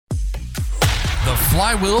The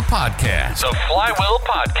Flywheel Podcast. The Flywheel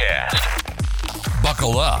Podcast.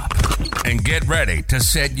 Buckle up and get ready to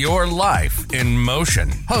set your life in motion.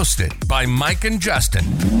 Hosted by Mike and Justin.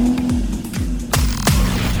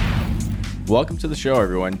 Welcome to the show,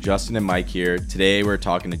 everyone. Justin and Mike here. Today we're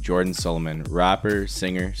talking to Jordan Solomon, rapper,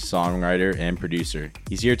 singer, songwriter, and producer.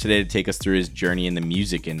 He's here today to take us through his journey in the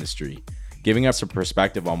music industry, giving us a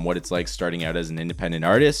perspective on what it's like starting out as an independent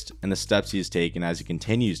artist and the steps he's taken as he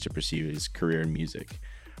continues to pursue his career in music.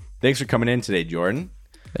 Thanks for coming in today, Jordan.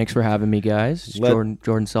 Thanks for having me, guys. It's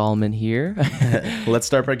Jordan Solomon here. Let's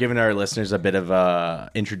start by giving our listeners a bit of an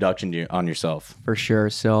introduction on yourself. For sure.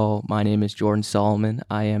 So my name is Jordan Solomon.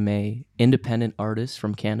 I am an independent artist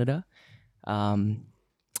from Canada. And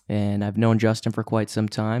I've known Justin for quite some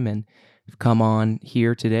time and I've come on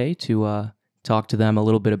here today to talk to them a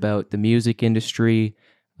little bit about the music industry,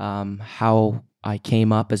 how I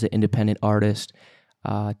came up as an independent artist,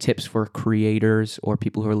 tips for creators or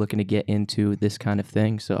people who are looking to get into this kind of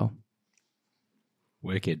thing. So,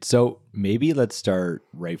 wicked. So maybe let's start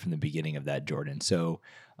right from the beginning of that, Jordan. So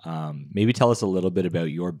maybe tell us a little bit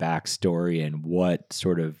about your backstory and what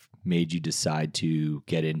sort of made you decide to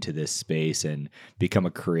get into this space and become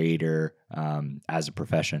a creator as a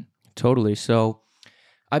profession. Totally. So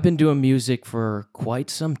I've been doing music for quite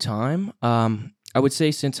some time. I would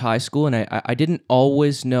say since high school, and I didn't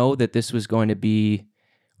always know that this was going to be,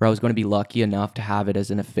 or I was going to be lucky enough to have it as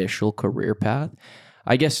an official career path.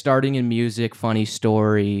 I guess starting in music, funny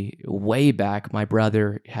story, way back, my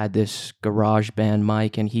brother had this garage band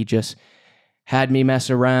mic, and he just had me mess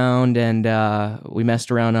around, and we messed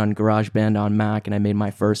around on GarageBand on Mac, and I made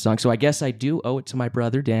my first song. So I guess I do owe it to my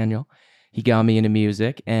brother, Daniel. He got me into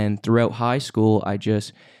music, and throughout high school, I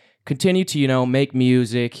just continued to, make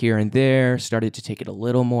music here and there, started to take it a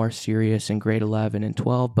little more serious in grade 11 and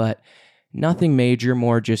 12, but nothing major,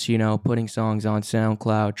 more just, putting songs on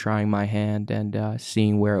SoundCloud, trying my hand, and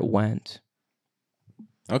seeing where it went.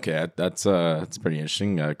 Okay, that's pretty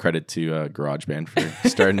interesting. Credit to GarageBand for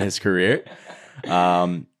starting his career.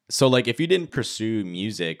 So, if you didn't pursue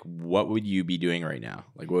music, what would you be doing right now?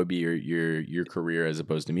 What would be your career as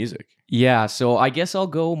opposed to music? Yeah, so I guess I'll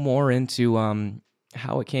go more into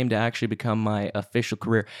how it came to actually become my official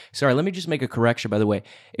career. Sorry, let me just make a correction, by the way.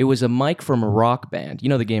 It was a mic from Rock Band. You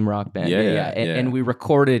know the game Rock Band? Yeah. And we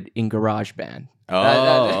recorded in GarageBand.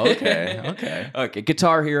 Oh, okay. Okay,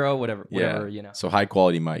 Guitar Hero, whatever. So high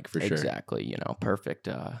quality mic for sure. Exactly, perfect,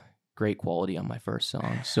 great quality on my first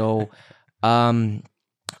song. So,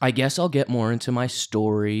 I guess I'll get more into my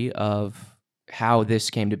story of how this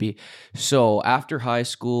came to be. So after high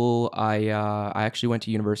school, I actually went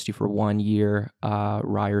to university for 1 year,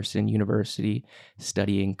 Ryerson University,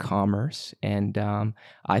 studying commerce. And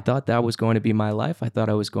I thought that was going to be my life. I thought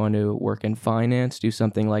I was going to work in finance, do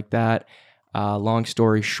something like that. Long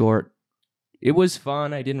story short, it was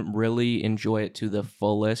fun. I didn't really enjoy it to the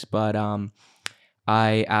fullest, but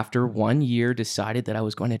I, after 1 year, decided that I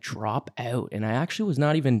was going to drop out. And I actually was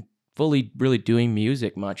not even fully really doing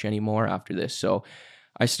music much anymore after this. So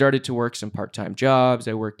I started to work some part-time jobs.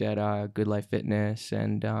 I worked at Good Life Fitness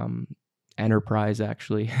and Enterprise,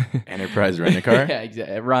 actually. Enterprise Rent-A-Car? Yeah,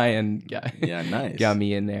 exactly. Ryan nice. got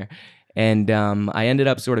me in there. And I ended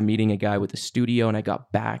up sort of meeting a guy with a studio, and I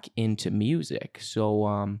got back into music.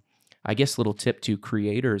 So I guess a little tip to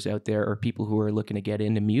creators out there or people who are looking to get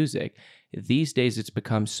into music. These days, it's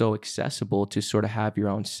become so accessible to sort of have your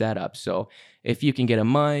own setup. So if you can get a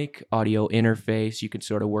mic, audio interface, you can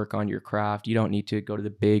sort of work on your craft. You don't need to go to the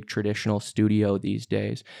big traditional studio these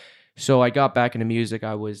days. So I got back into music.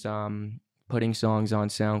 I was putting songs on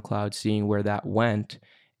SoundCloud, seeing where that went.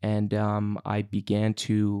 And I began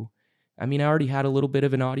to, I already had a little bit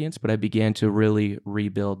of an audience, but I began to really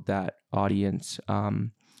rebuild that audience.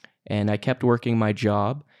 And I kept working my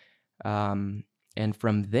job. And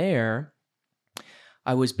from there,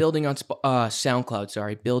 I was building on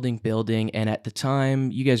SoundCloud, building. And at the time,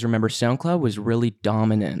 you guys remember SoundCloud was really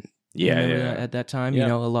dominant. Yeah. At that time,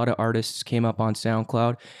 a lot of artists came up on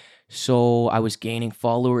SoundCloud. So I was gaining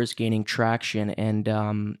followers, gaining traction.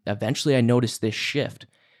 And eventually I noticed this shift.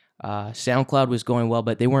 SoundCloud was going well,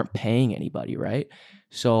 but they weren't paying anybody, right?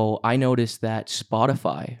 So I noticed that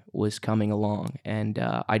Spotify was coming along, and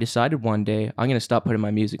I decided one day I'm going to stop putting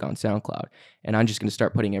my music on SoundCloud, and I'm just going to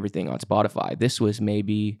start putting everything on Spotify. This was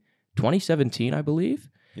maybe 2017, I believe.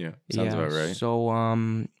 Yeah, sounds about right. So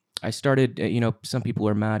I started, some people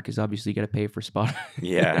are mad because obviously you got to pay for Spotify.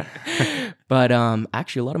 Yeah. But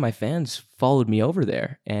actually, a lot of my fans followed me over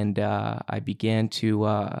there, and I began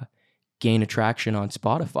to gain attraction on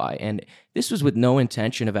Spotify. And this was with no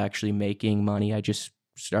intention of actually making money. I just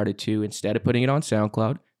started to, instead of putting it on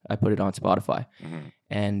SoundCloud, I put it on Spotify.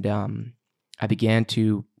 And I began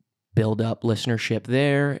to build up listenership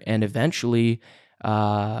there. And eventually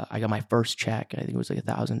I got my first check. I think it was like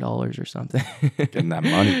 $1,000 or something. Getting that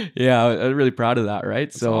money. Yeah, I was really proud of that, right?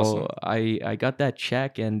 That's so awesome. I got that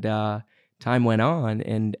check, and time went on,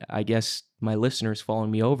 and I guess my listeners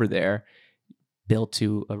following me over there built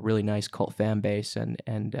to a really nice cult fan base,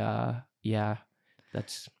 and yeah,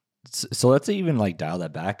 that's So let's even like dial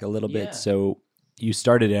that back a little Yeah. bit. So you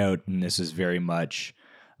started out, and this is very much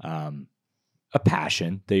a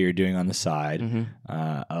passion that you're doing on the side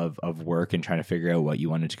of work and trying to figure out what you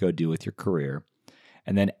wanted to go do with your career.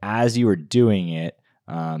 And then as you were doing it,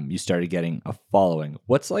 you started getting a following.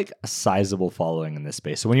 What's like a sizable following in this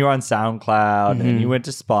space? So when you were on SoundCloud and you went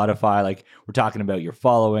to Spotify, like we're talking about your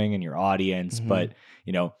following and your audience, but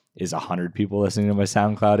you know, is 100 people listening to my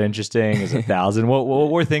SoundCloud interesting? Is 1,000? What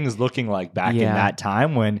were things looking like back in that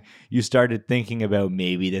time when you started thinking about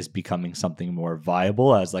maybe this becoming something more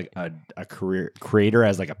viable as like a career creator,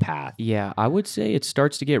 as like a path? Yeah, I would say it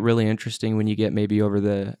starts to get really interesting when you get maybe over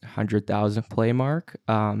the 100,000 play mark.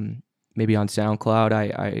 Maybe on SoundCloud,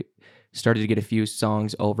 I started to get a few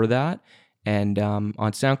songs over that. And on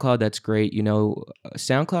SoundCloud, that's great. You know,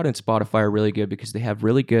 SoundCloud and Spotify are really good because they have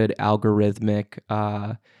really good algorithmic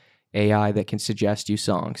AI that can suggest you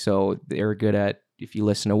songs. So they're good at, if you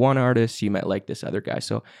listen to one artist, you might like this other guy.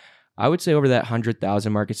 So I would say over that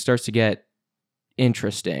 100,000 mark, it starts to get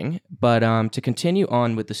interesting. But to continue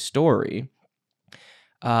on with the story,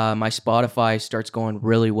 my Spotify starts going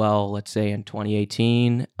really well, let's say in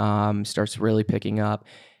 2018, starts really picking up,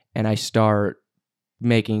 and I start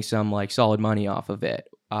making some like solid money off of it.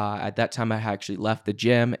 At that time, I had actually left the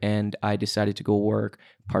gym and I decided to go work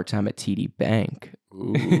part-time at TD Bank.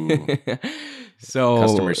 Ooh. So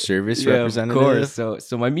Customer service representative. Of course.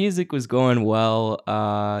 So my music was going well.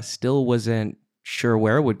 Still wasn't sure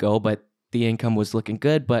where it would go, but the income was looking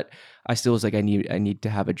good. But I still was like, I need to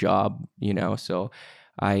have a job, you know. So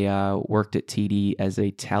I worked at TD as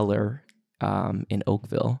a teller in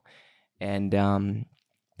Oakville, and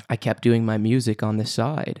I kept doing my music on the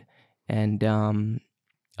side. And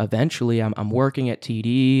eventually, I'm working at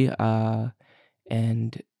TD,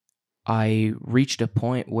 and I reached a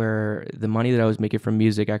point where the money that I was making from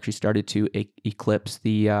music actually started to eclipse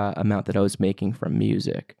the amount that I was making from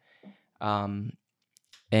music.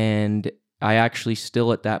 And I actually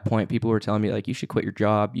still at that point, people were telling me like, you should quit your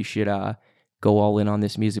job. You should go all in on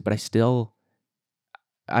this music. But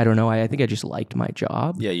I don't know. I think I just liked my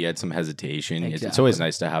job. Yeah, you had some hesitation. It's Exactly. always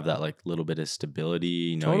nice to have that like little bit of stability.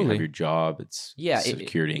 You know, you Totally. have your job. It's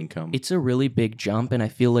secured income. It's a really big jump. And I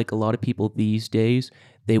feel like a lot of people these days,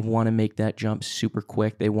 they want to make that jump super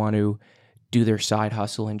quick. They want to do their side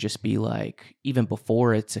hustle and just be like, even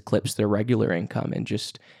before it's eclipsed their regular income and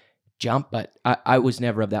just jump. But I was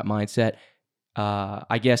never of that mindset.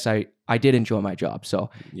 I guess I did enjoy my job.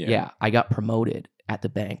 So yeah, I got promoted at the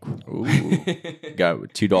bank. Ooh. Got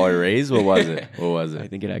 $2 raise? What was it? I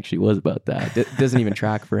think it actually was about that. It doesn't even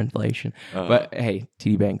track for inflation. But hey,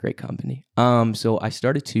 TD Bank, great company. So I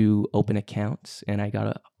started to open accounts and I got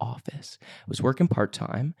an office. I was working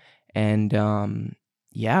part-time, and I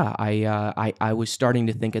was starting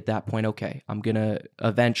to think at that point, okay, I'm gonna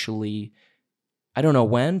eventually, I don't know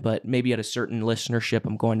when, but maybe at a certain listenership,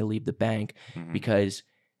 I'm going to leave the bank because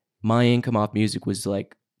my income off music was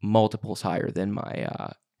like multiples higher than my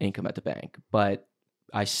income at the bank. But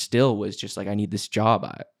I still was just like, I need this job.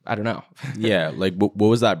 I don't know. Yeah. Like, what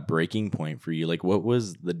was that breaking point for you? Like, what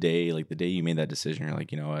was the day you made that decision? You're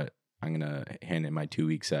like, you know what? I'm going to hand in my 2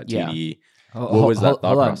 weeks at TD. What was that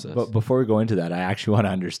thought process? But before we go into that, I actually want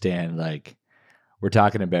to understand, like, we're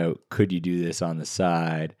talking about, could you do this on the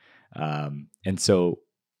side? And so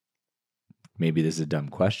maybe this is a dumb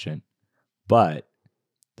question, but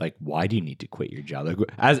like, why do you need to quit your job? Like,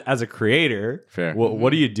 as a creator, Fair.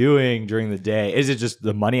 What are you doing during the day? Is it just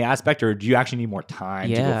the money aspect, or do you actually need more time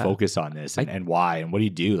to go Yeah. focus on this? And why? And what do you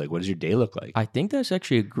do? Like, what does your day look like? I think that's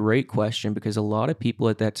actually a great question because a lot of people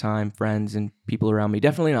at that time, friends and people around me,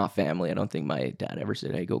 definitely not family. I don't think my dad ever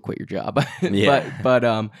said, "Hey, go quit your job." Yeah.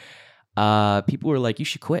 but people were like, "You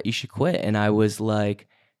should quit. You should quit." And I was like,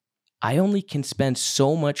 I only can spend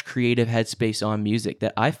so much creative headspace on music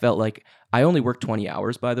that I felt like I only worked 20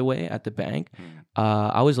 hours, by the way, at the bank.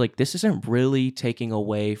 I was like, this isn't really taking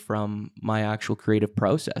away from my actual creative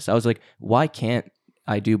process. I was like, why can't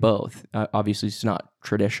I do both? Obviously, it's not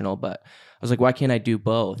traditional, but I was like, why can't I do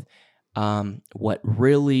both? What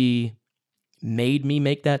really made me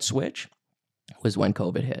make that switch was when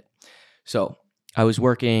COVID hit. So I was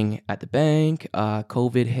working at the bank,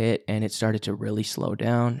 COVID hit, and it started to really slow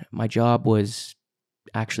down. My job was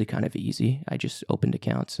actually kind of easy. I just opened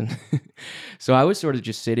accounts. And so I was sort of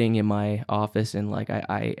just sitting in my office, and like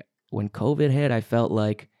I when COVID hit, I felt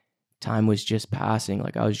like time was just passing.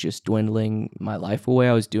 Like I was just dwindling my life away.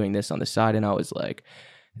 I was doing this on the side, and I was like,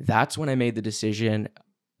 that's when I made the decision.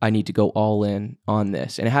 I need to go all in on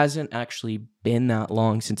this. And it hasn't actually been that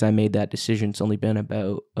long since I made that decision. It's only been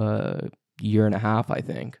about a year and a half, I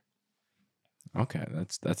think. Okay,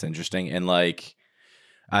 that's interesting. And like,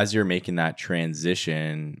 as you're making that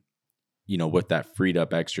transition, you know, with that freed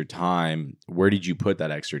up extra time, where did you put that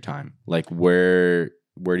extra time? Like, where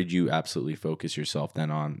did you absolutely focus yourself then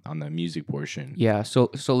on the music portion? Yeah. So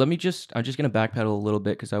I'm just going to backpedal a little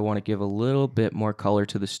bit because I want to give a little bit more color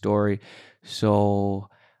to the story. So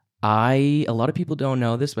a lot of people don't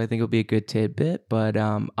know this, but I think it'll be a good tidbit. But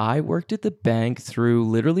I worked at the bank through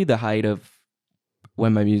literally the height of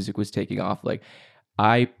when my music was taking off. Like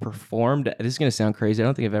I performed, this is going to sound crazy. I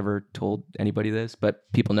don't think I've ever told anybody this, but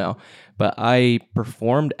people know. But I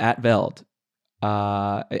performed at Veld.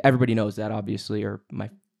 Everybody knows that, obviously, or my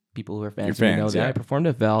people who are fans know that. I performed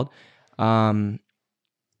at Veld,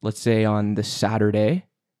 let's say on the Saturday,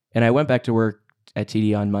 and I went back to work at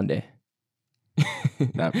TD on Monday.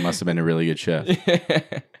 That must have been a really good shift.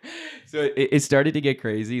 So it started to get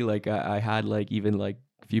crazy. Like I had like even like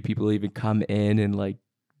a few people even come in and like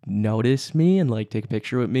notice me and like take a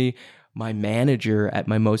picture with me. My manager at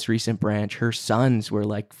my most recent branch, her sons were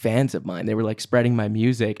like fans of mine. They were like spreading my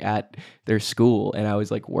music at their school, and I was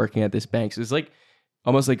like working at this bank. So it's like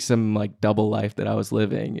almost like some like double life that I was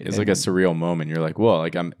living. It's like a surreal moment. You're like, whoa,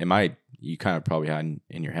 like you kind of probably had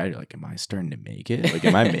in your head, you're like, am I starting to make it? Like,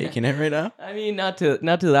 am I making it right now? I mean, not to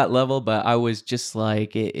that level, but I was just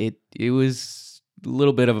like, it was a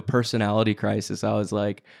little bit of a personality crisis. I was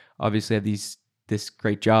like, obviously I have this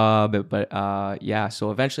great job, but yeah.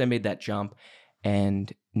 So eventually I made that jump,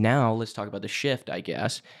 and now let's talk about the shift, I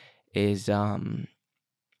guess, is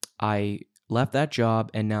I left that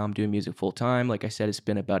job and now I'm doing music full time. Like I said, it's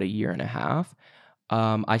been about a year and a half.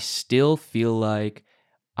 I still feel like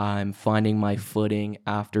I'm finding my footing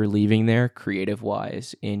after leaving there creative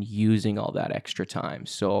wise in using all that extra time.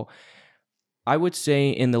 So I would say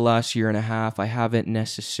in the last year and a half, I haven't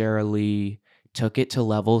necessarily took it to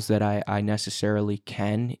levels that I necessarily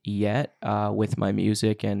can yet with my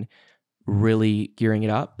music and really gearing it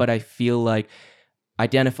up. But I feel like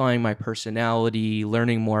identifying my personality,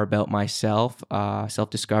 learning more about myself,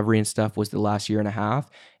 self-discovery and stuff was the last year and a half.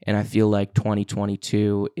 And I feel like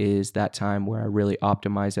 2022 is that time where I really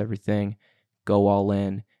optimize everything, go all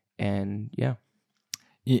in, and yeah.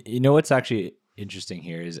 You know what's actually interesting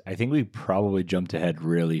here is I think we probably jumped ahead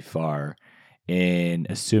really far in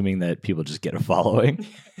assuming that people just get a following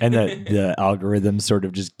and that the algorithms sort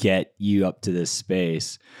of just get you up to this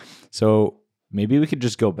space. So maybe we could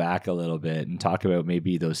just go back a little bit and talk about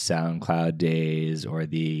maybe those SoundCloud days or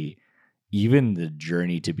even the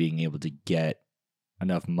journey to being able to get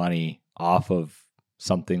enough money off of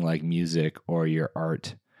something like music or your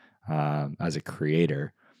art as a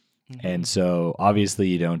creator. Mm-hmm. And so obviously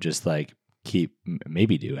you don't just like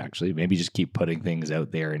maybe just keep putting things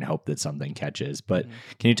out there and hope that something catches. But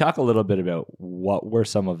can you talk a little bit about what were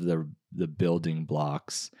some of the building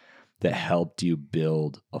blocks that helped you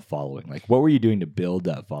build a following? Like, what were you doing to build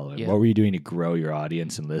that following? Yeah. What were you doing to grow your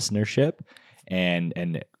audience and listenership?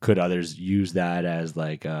 And could others use that as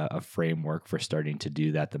like a framework for starting to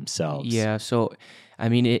do that themselves? Yeah. So, I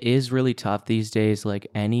mean, it is really tough these days. Like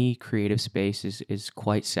any creative space is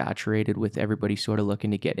quite saturated with everybody sort of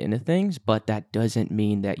looking to get into things, but that doesn't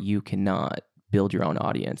mean that you cannot build your own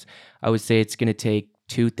audience. I would say it's going to take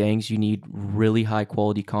two things. You need really high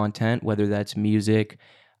quality content, whether that's music,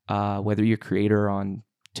 whether you're a creator on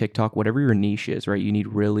TikTok, whatever your niche is, right? You need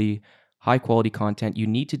really high quality content. You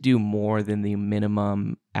need to do more than the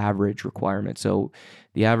minimum average requirement. So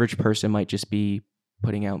the average person might just be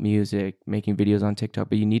putting out music, making videos on TikTok,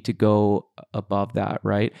 but you need to go above that,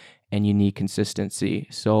 right? And you need consistency.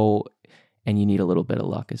 So, and you need a little bit of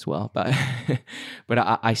luck as well. But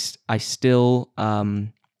I still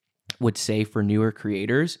would say for newer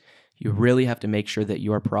creators, you really have to make sure that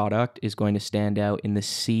your product is going to stand out in the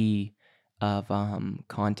sea of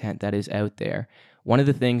content that is out there. One of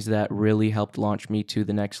the things that really helped launch me to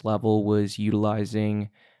the next level was utilizing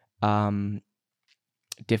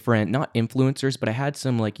different, not influencers, but I had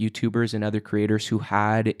some like YouTubers and other creators who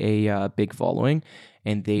had a big following,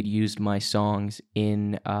 and they'd used my songs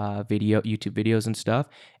in YouTube videos and stuff.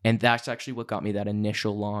 And that's actually what got me that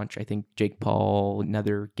initial launch. I think Jake Paul,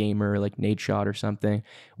 another gamer like Nadeshot or something,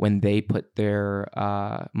 when they put their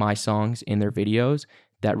my songs in their videos,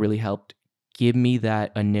 that really helped give me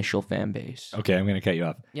that initial fan base. Okay, I'm going to cut you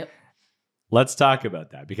off. Yep. let's talk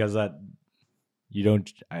about that, because that you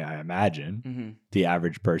don't. I imagine the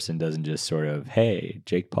average person doesn't just sort of, hey,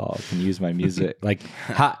 Jake Paul, can you use my music? Like,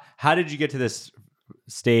 how did you get to this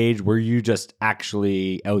stage? Were you just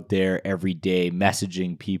actually out there every day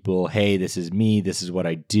messaging people, hey, this is me, this is what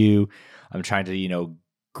I do, I'm trying to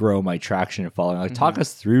grow my traction and following? Like, talk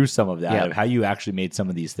us through some of that, of how you actually made some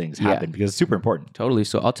of these things happen, because it's super important. Totally.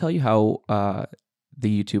 So I'll tell you how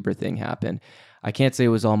the YouTuber thing happened. I can't say it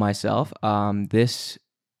was all myself. This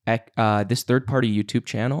third-party YouTube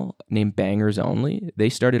channel named Bangers Only, they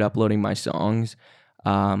started uploading my songs,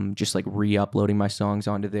 just like re-uploading my songs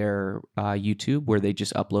onto their YouTube, where they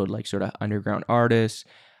just upload like sort of underground artists,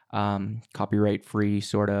 copyright-free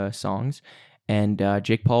sort of songs. And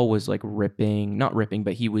Jake Paul was like not ripping,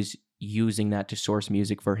 but he was using that to source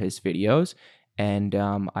music for his videos. And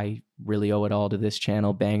I really owe it all to this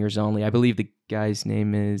channel, Bangers Only. I believe the guy's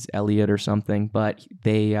name is Elliot or something, but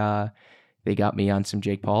they got me on some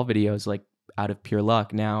Jake Paul videos, like out of pure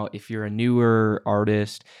luck. Now, if you're a newer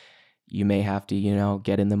artist, you may have to,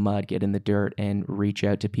 get in the mud, get in the dirt, and reach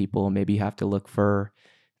out to people. Maybe you have to look for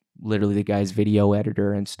literally the guy's video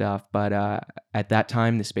editor and stuff. But at that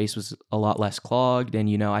time, the space was a lot less clogged.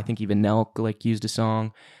 And, I think even Nelk like used a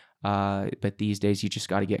song. But these days, you just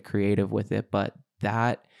got to get creative with it. But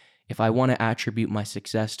if I want to attribute my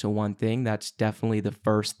success to one thing, that's definitely the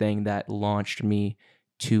first thing that launched me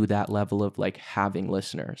to that level of like having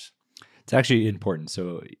listeners. It's actually important.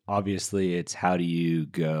 So obviously it's how do you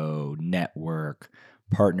go network,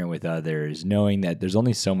 partner with others, knowing that there's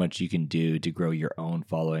only so much you can do to grow your own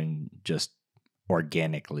following just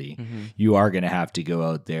organically. You are going to have to go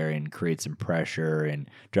out there and create some pressure and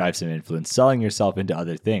drive some influence, selling yourself into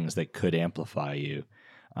other things that could amplify you.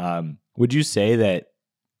 Would you say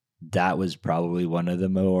that was probably one of the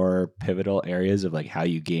more pivotal areas of like how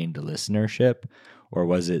you gained listenership? Or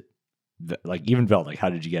was it like even Veld? Like, how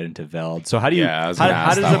did you get into Veld? So how do you? How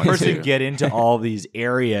does a person get into all these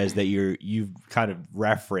areas that you've kind of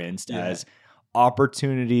referenced as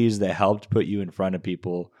opportunities that helped put you in front of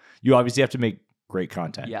people? You obviously have to make great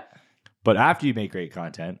content. Yeah. But after you make great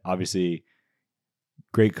content, obviously,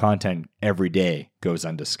 great content every day goes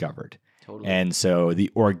undiscovered. Totally. And so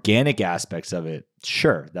the organic aspects of it,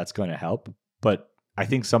 sure, that's going to help. But I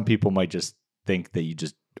think some people might just think that you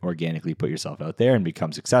just organically put yourself out there and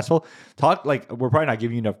become successful. We're probably not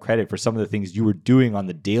giving you enough credit for some of the things you were doing on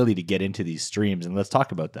the daily to get into these streams, and let's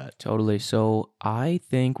talk about that. Totally. So I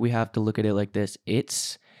think we have to look at it like this.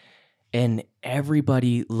 And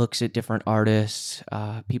everybody looks at different artists,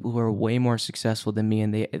 people who are way more successful than me,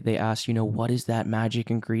 and they ask, what is that magic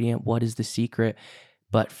ingredient? What is the secret?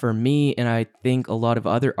 But for me, and I think a lot of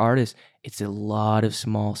other artists, it's a lot of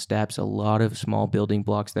small steps, a lot of small building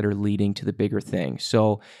blocks that are leading to the bigger thing.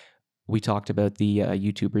 So we talked about the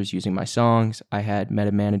YouTubers using my songs. I had met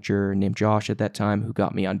a manager named Josh at that time who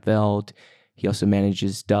got me on Veld. He also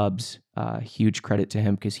manages Dubs. Huge credit to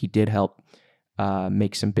him because he did help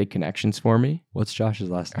make some big connections for me. What's Josh's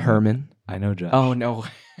last name? Herman. I know Josh. Oh, no.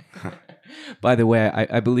 By the way,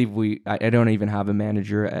 I believe I don't even have a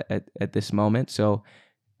manager at this moment, so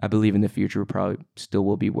I believe in the future we probably still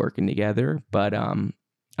will be working together, but I'm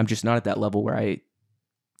just not at that level where I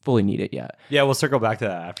fully need it yet. Yeah, we'll circle back to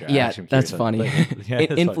that after. Yeah, that's funny.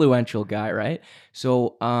 Influential guy, right?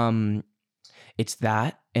 So it's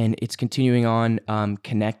that, and it's continuing on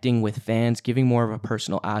connecting with fans, giving more of a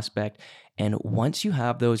personal aspect. And once you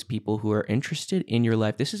have those people who are interested in your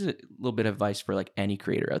life, this is a little bit of advice for like any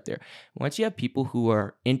creator out there. Once you have people who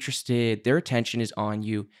are interested, their attention is on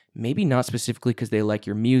you, maybe not specifically because they like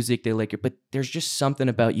your music, but there's just something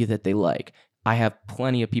about you that they like. I have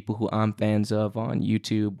plenty of people who I'm fans of on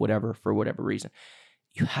YouTube, for whatever reason.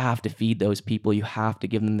 You have to feed those people. You have to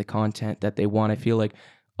give them the content that they want. I feel like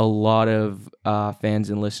a lot of fans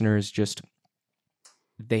and listeners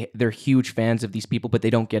they're huge fans of these people, but they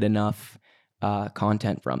don't get enough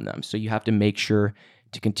content from them. So you have to make sure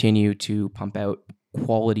to continue to pump out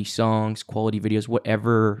quality songs, quality videos,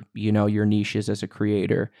 whatever your niche is as a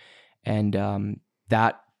creator, and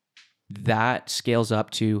that scales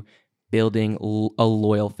up to building a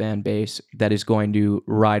loyal fan base that is going to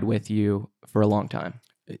ride with you for a long time.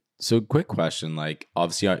 So, quick question: like,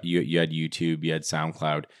 obviously, you had YouTube, you had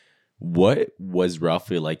SoundCloud. What was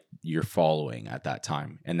roughly like your following at that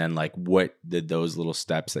time? And then like, what did those little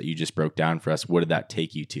steps that you just broke down for us, what did that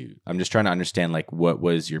take you to? I'm just trying to understand like what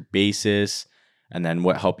was your basis, and then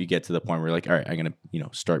what helped you get to the point where you're like, all right, I'm going to,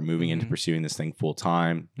 start moving into pursuing this thing full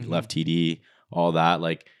time, left TD, all that.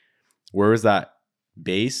 Like, where was that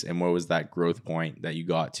base, and what was that growth point that you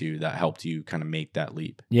got to that helped you kind of make that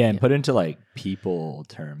leap? Yeah, and put into like people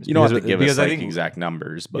terms. You don't have to give us because I like think- exact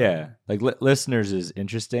numbers, but yeah, like listeners is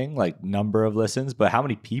interesting, like number of listens, but how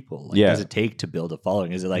many people like, Yeah. does it take to build a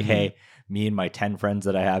following? Is it like, Mhm. hey, me and my 10 friends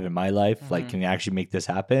that I have in my life, like, can you actually make this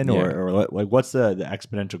happen? Yeah. Or like, what's the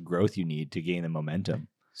exponential growth you need to gain the momentum?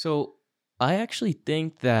 So I actually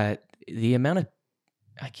think that the amount of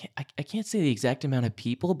I can't say the exact amount of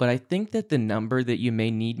people, but I think that the number that you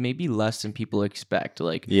may need may be less than people expect.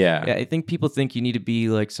 Like, yeah. I think people think you need to be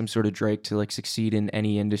like some sort of Drake to like succeed in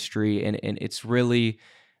any industry, and it's really,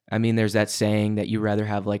 I mean, there's that saying that you rather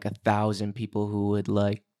have like 1,000 people who would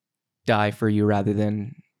like die for you rather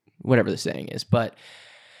than whatever the saying is. But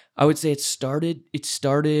I would say it started. Let's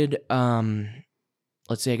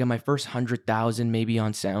say I got my first 100,000 maybe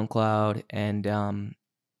on SoundCloud, and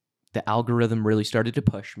the algorithm really started to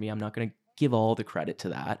push me. I'm not going to give all the credit to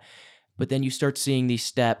that, but then you start seeing these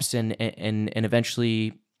steps, and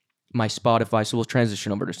eventually my Spotify. So we'll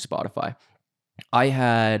transition over to Spotify. I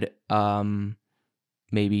had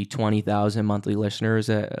maybe 20,000 monthly listeners,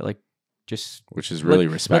 like just Which is really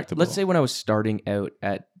respectable. Let's say when I was starting out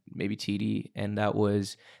at maybe TD, and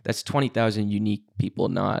that's 20,000 unique people,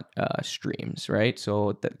 not streams, right?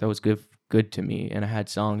 So that was good to me, and I had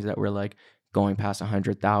songs that were like going past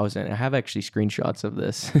 100,000. I have actually screenshots of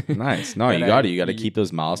this. Nice. No, But you got to keep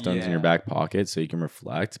those milestones in your Yeah. back pocket so you can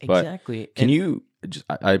reflect. But Exactly. can And- you just,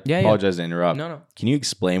 I Yeah. apologize to interrupt. No. Can you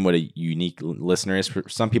explain what a unique listener is? For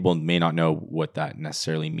some people may not know what that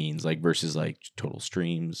necessarily means, like versus like total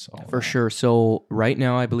streams. all For that. sure. So right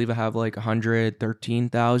now, I believe I have like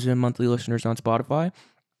 113,000 monthly listeners on Spotify.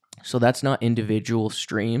 So that's not individual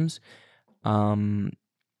streams.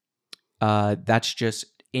 That's just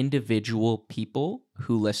individual people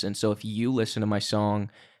who listen. So if you listen to my song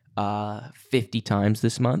 50 times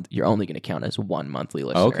this month, you're only going to count as one monthly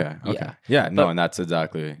listener. Okay. Yeah. Yeah. No, But and that's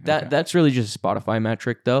exactly That okay. that's really just a Spotify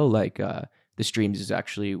metric though. Like the streams is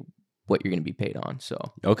actually what you're going to be paid on. So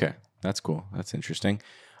Okay, that's cool. That's interesting.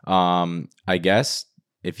 I guess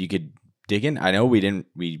if you could dig in, I know we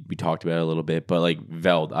talked about it a little bit, but like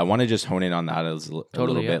Veld, I want to just hone in on that a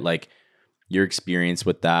little yeah. bit. Like your experience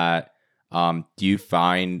with that. Do you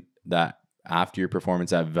find that after your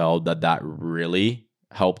performance at Veld that really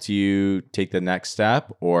helped you take the next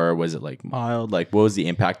step, or was it like mild? Like what was the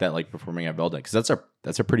impact that like performing at Veld? Because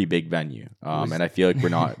that's a pretty big venue, and I feel like we're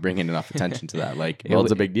not bringing enough attention to that. Like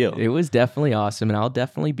Veld's a big deal. it was definitely awesome, and I'll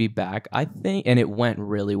definitely be back. I think, and it went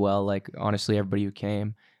really well. Like honestly, everybody who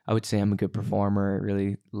came, I would say I'm a good performer.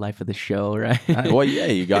 Really, life of the show, right? Well, yeah,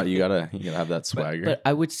 you gotta have that swagger. But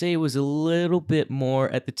I would say it was a little bit more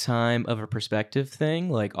at the time of a perspective thing.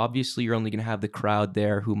 Like obviously, you're only going to have the crowd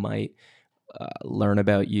there who might learn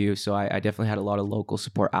about you. So I definitely had a lot of local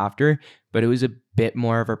support after, but it was a bit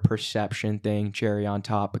more of a perception thing, cherry on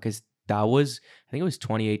top, because I think it was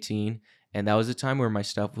 2018, and that was the time where my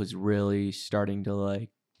stuff was really starting to like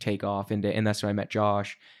take off, and that's when I met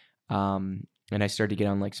Josh. And I started to get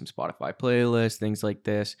on like some Spotify playlists, things like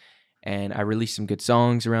this. And I released some good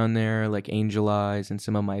songs around there, like Angel Eyes and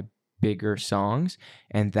some of my bigger songs.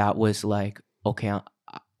 And that was like, okay,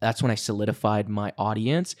 that's when I solidified my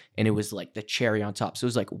audience. And it was like the cherry on top. So it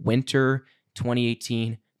was like winter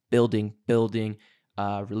 2018, building,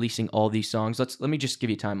 releasing all these songs. Let me just give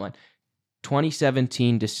you a timeline.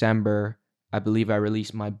 2017, December, I believe I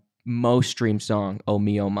released my most streamed song, Oh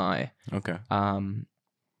Me, Oh My. Okay.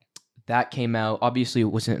 That came out. Obviously, it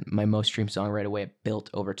wasn't my most streamed song right away. It built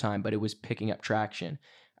over time, but it was picking up traction.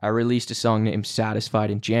 I released a song named Satisfied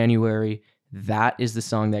in January. That is the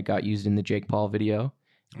song that got used in the Jake Paul video.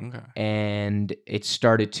 Okay. And it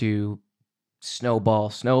started to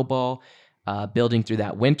snowball, building through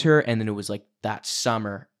that winter. And then it was like that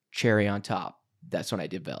summer, cherry on top. That's when I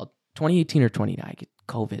did Veld. 2018 or 2019.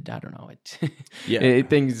 COVID, I don't know.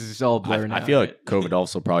 Things is all blurring I out. feel like COVID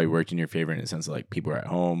also probably worked in your favor in the sense of like people are at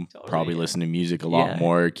home, probably yeah. listen to music a lot Yeah.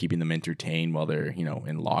 more, keeping them entertained while they're, in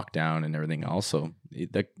lockdown and everything else. So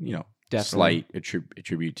that, Definitely. slight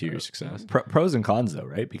attribute to your success. Pros and cons though,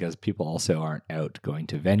 right? Because people also aren't out going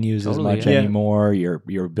to venues as Totally, much yeah. anymore.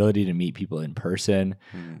 Your ability to meet people in person.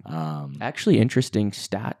 Actually, interesting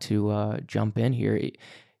stat to jump in here.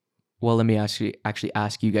 Well, let me actually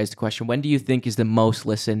ask you guys the question. When do you think is the most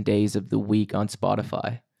listened days of the week on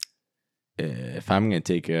Spotify? If I'm gonna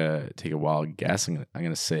take a wild guess, I'm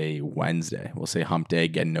gonna say Wednesday. We'll say Hump Day,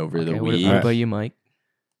 getting over the Okay, week. what about you, Mike?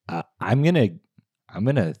 I'm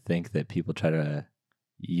gonna think that people try to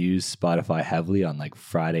use Spotify heavily on like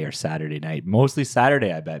Friday or Saturday night. Mostly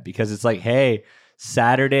Saturday, I bet, because it's like, hey,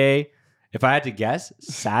 Saturday. If I had to guess,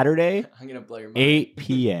 Saturday, I'm gonna blow your mind. 8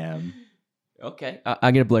 p.m. Okay,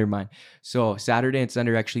 I'm gonna blow your mind. So Saturday and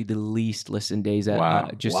Sunday are actually the least listened days, Wow.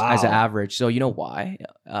 just Wow. as an average. So you know why?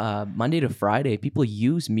 Monday to Friday, people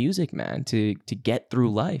use music, man, to get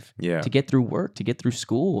through life, Yeah. to get through work, to get through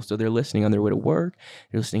school. So they're listening on their way to work,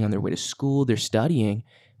 they're listening on their way to school, they're studying.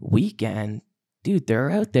 Weekend, dude, they're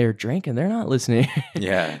out there drinking. They're not listening.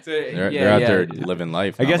 Yeah. So, They're out there living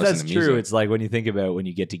life. I not guess that's listening to true. music. It's like when you think about when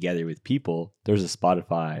you get together with people, there's a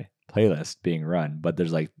Spotify playlist being run, but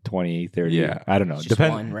there's like 20, 30, Yeah. I don't know. It's just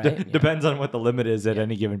one, right? Yeah. Depends on what the limit is at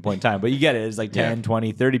any given point in time. But you get it. It's like 10, Yeah.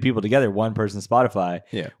 20, 30 people together, one person Spotify.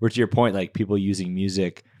 Yeah. Where to your point, like people using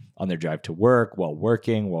music on their drive to work, while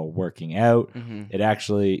working out. Mhm. It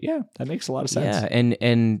actually, that makes a lot of sense. Yeah,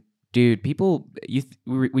 and dude, people,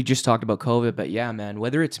 we just talked about COVID, but yeah, man,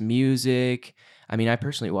 whether it's music, I mean, I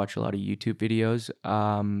personally watch a lot of YouTube videos,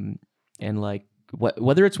 and like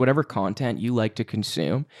whether it's whatever content you like to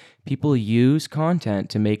consume, people use content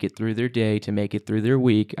to make it through their day, to make it through their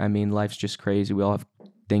week. I mean, life's just crazy. We all have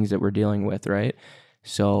things that we're dealing with, right?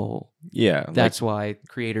 So Yeah. that's why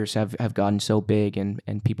creators have gotten so big, and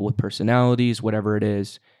people with personalities, whatever it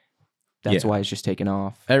is. That's Yeah. why it's just taken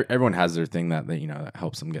off. Everyone has their thing that that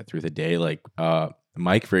helps them get through the day. Like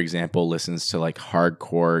Mike, for example, listens to like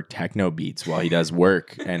hardcore techno beats while he does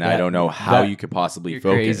work, and I don't know how you could possibly You're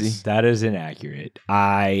focus. crazy. That is inaccurate.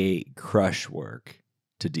 I crush work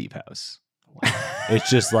to deep house. It's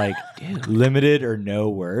just like limited or no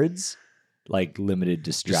words, like limited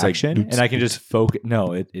distraction, doots, and I can just focus.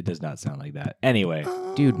 No, it does not sound like that. Anyway,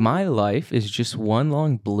 Dude, my life is just one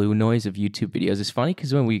long blue noise of YouTube videos. It's funny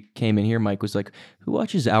because when we came in here, Mike was like, who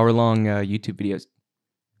watches hour-long YouTube videos?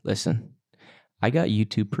 Listen, I got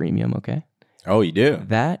YouTube Premium, okay? Oh, you do?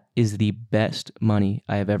 That is the best money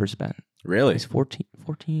I have ever spent. Really? It's $14,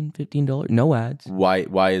 $15, no ads.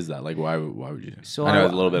 Why is that? Like why would you? So I know I-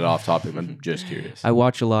 it's a little bit off topic, but I'm just curious. I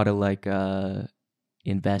watch a lot of like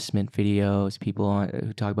investment videos, people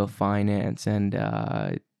who talk about finance and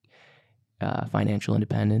financial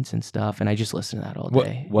independence and stuff, and I just listen to that all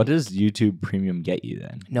day. what does YouTube Premium get you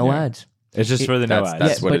then? No Yeah. ads. It's just for the no that's- ads.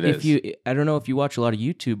 that's what but it if is. I don't know if you watch a lot of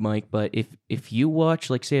YouTube, Mike, but if you watch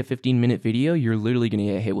like say a 15-minute video, you're literally gonna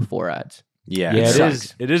get hit with 4 ads. Yeah, Yeah, it sucks.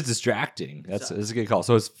 is. It is distracting. That's a good call.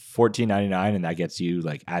 So it's $14.99, and that gets you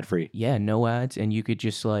like ad free. Yeah, no ads, and you could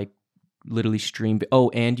just like literally stream. Oh,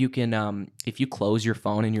 and you can if you close your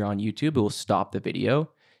phone and you're on YouTube, it will stop the video.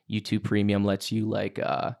 YouTube Premium lets you like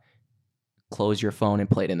close your phone and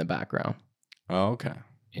play it in the background. Oh, okay.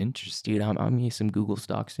 Interesting. Dude, I'm gonna get some Google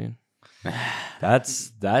stock soon.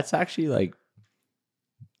 That's actually like,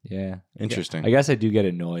 yeah. Interesting. I guess I do get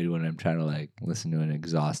annoyed when I'm trying to like listen to an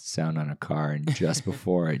exhaust sound on a car, and just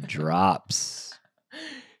before it drops,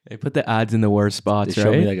 They put the ads in the worst they spots, show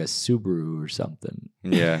right? me like a Subaru or something.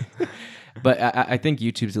 Yeah. But I think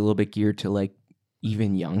YouTube's a little bit geared to like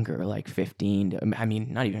even younger, like 15. I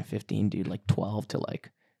mean, not even 15, dude, like 12 to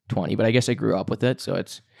like 20. But I guess I grew up with it, so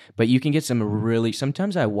it's. But you can get some really.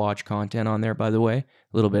 Sometimes I watch content on there. By the way, a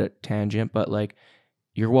little bit tangent, but like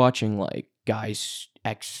you're watching like guys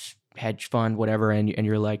X hedge fund whatever, and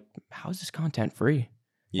you're like, how is this content free?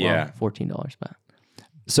 Yeah. Well, $14 back.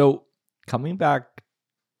 So coming back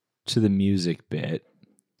to the music bit,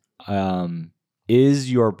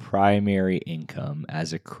 is your primary income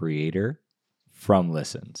as a creator from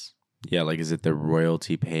listens? Yeah, like is it the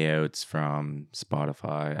royalty payouts from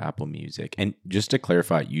Spotify, Apple Music? And just to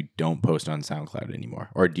clarify, you don't post on SoundCloud anymore,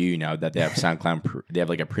 or do you now that they have SoundCloud? They have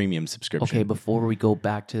like a premium subscription. Okay, before we go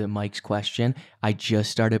back to Mike's question, I just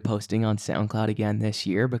started posting on SoundCloud again this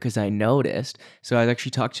year because I noticed. So I actually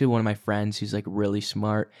talked to one of my friends who's like really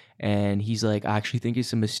smart, and he's like, I actually think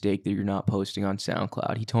it's a mistake that you're not posting on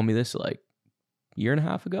SoundCloud. He told me this like a year and a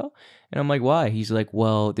half ago, and I'm like, why? He's like,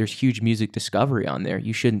 well, there's huge music discovery on there.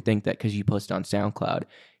 You shouldn't think that because you post on SoundCloud,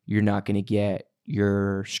 you're not going to get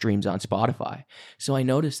your streams on Spotify. So I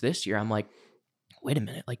noticed this year, I'm like, wait a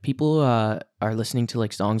minute, like people are listening to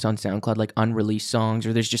like songs on SoundCloud, like unreleased songs,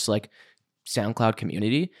 or there's just like SoundCloud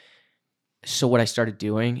community. So what I started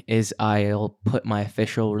doing is I'll put my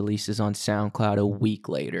official releases on SoundCloud a week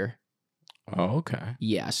later. Oh, okay.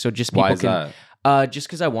 Yeah, so just people Why is can that? just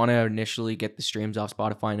because I want to initially get the streams off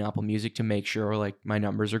Spotify and Apple Music to make sure like my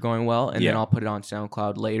numbers are going well, and then Yeah. I'll put it on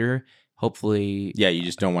SoundCloud later. Hopefully, Yeah, you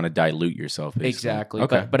just don't want to dilute yourself. Basically. exactly.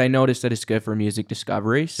 Okay. But I noticed that it's good for music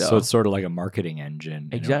discovery. So it's sort of like a marketing engine.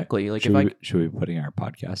 in a way. exactly like Should, if we, should we be putting our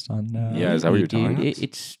podcast on? Yeah, is that what you're dude, telling us?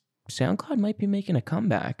 it's SoundCloud might be making a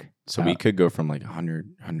comeback. So we could go from like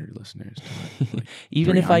 100 listeners to like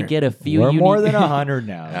Even if I 300. get a few, We're more unique- than 100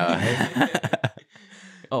 now.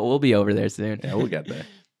 Oh, we'll be over there soon. yeah, we'll get there.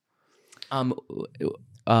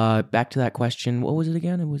 Back to that question. What was it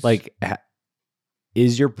again? It was Like,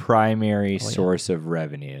 is your primary source of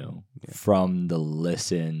revenue from the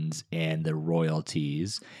listens and the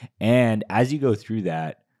royalties. And as you go through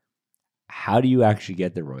that, how do you actually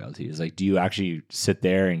get the royalties? Like, do you actually sit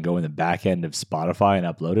there and go in the back end of Spotify and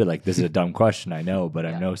upload it? Like, this is a dumb question, I know, but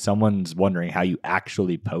I know someone's wondering how you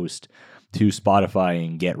actually post to Spotify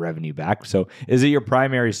and get revenue back. So is it your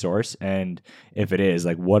primary source? And if it is,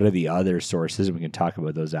 like, what are the other sources? And we can talk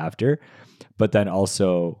about those after. But then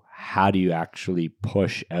also, how do you actually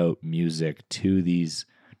push out music to these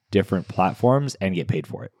different platforms and get paid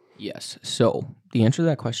for it? Yes. So the answer to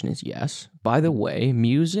that question is yes. By the way,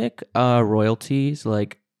 music royalties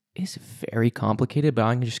is very complicated, but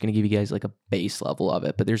I'm just going to give you guys like a base level of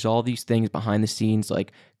it. But there's all these things behind the scenes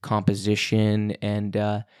like composition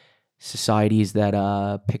and societies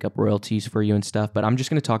that pick up royalties for you and stuff. But I'm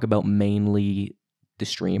just going to talk about mainly the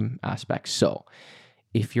stream aspect. So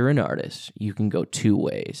if you're an artist, you can go two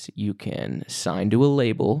ways. You can sign to a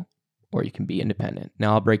label or you can be independent.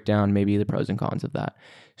 Now I'll break down maybe the pros and cons of that.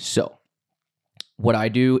 So what I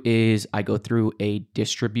do is I go through a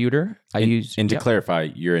distributor. To clarify,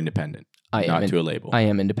 you're independent, not to a label. I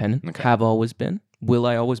am independent. Okay. Have always been. Will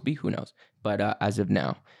I always be? Who knows? But as of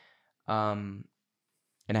now. And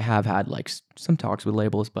I have had like some talks with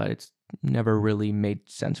labels, but it's never really made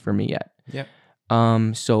sense for me yet.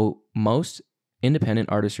 Yeah. So most independent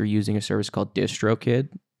artists are using a service called DistroKid.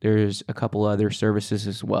 There's a couple other services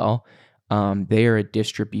as well. They are a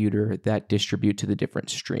distributor that distribute to the different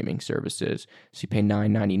streaming services. So you pay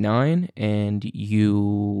 $9.99 and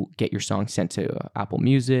you get your song sent to Apple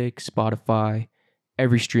Music, Spotify,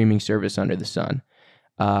 every streaming service under the sun.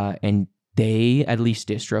 And they, at least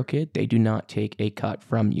DistroKid, they do not take a cut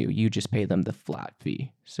from you. You just pay them the flat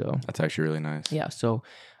fee. So That's actually really nice. yeah. So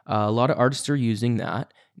a lot of artists are using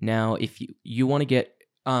that. Now, if you want to get,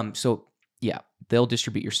 they'll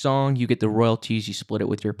distribute your song. You get the royalties. You split it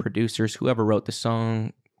with your producers, whoever wrote the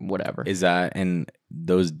song, whatever. Is that, and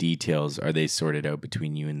those details, are they sorted out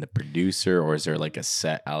between you and the producer, or is there like a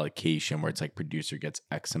set allocation where it's like producer gets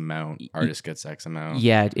X amount, artist gets X amount?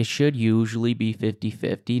 Yeah, it should usually be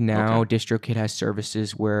 50-50. Now, DistroKid has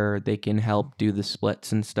services where they can help do the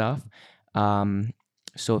splits and stuff.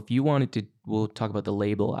 So if you wanted to, we'll talk about the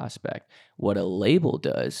label aspect. What a label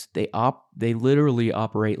does, they literally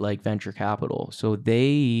operate like venture capital. So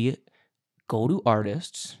they go to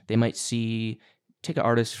artists. They might take an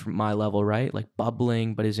artist from my level, right? Like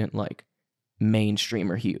bubbling, but isn't like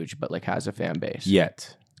mainstream or huge, but like has a fan base.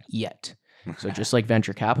 Yet. So just like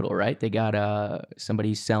venture capital, right? They got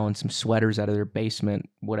somebody selling some sweaters out of their basement,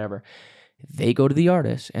 whatever. They go to the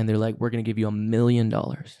artist and they're like, we're going to give you $1 million.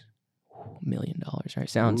 $1 million, right?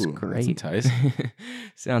 Sounds great. That's enticing.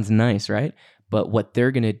 Sounds nice, right? But what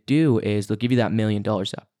they're going to do is they'll give you that $1 million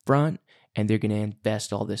up front and they're going to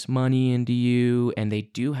invest all this money into you. And they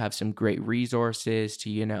do have some great resources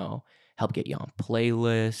to, help get you on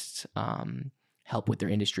playlists, help with their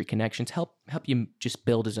industry connections, help you just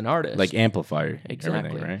build as an artist. Like amplify Exactly.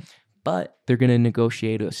 everything, right? But they're going to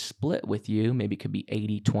negotiate a split with you. Maybe it could be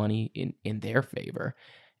 80-20 in their favor.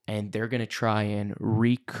 And they're going to try and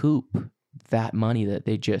recoup that money that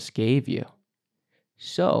they just gave you.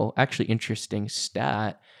 So, actually, interesting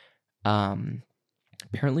stat.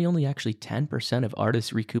 Apparently, only actually 10% of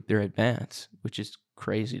artists recoup their advance, which is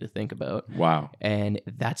crazy to think about. Wow. And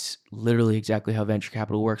that's literally exactly how venture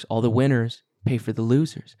capital works. All the winners pay for the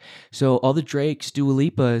losers. So, all the Drakes, Dua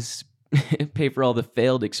Lipas pay for all the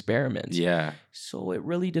failed experiments. Yeah. So, it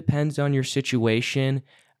really depends on your situation.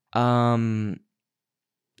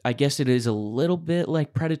 I guess it is a little bit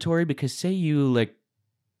like predatory because say you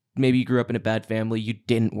maybe you grew up in a bad family, you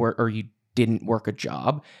didn't work a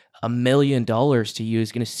job, $1 million to you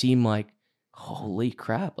is going to seem like, holy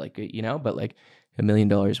crap, but like $1 million,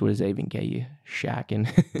 what does that even get you? Shack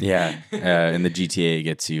and Yeah. And the GTA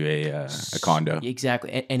gets you a condo.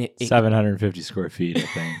 Exactly. And it 750 square feet, I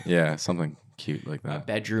think. Yeah. Something cute like a that.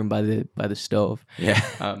 bedroom by the stove. Yeah.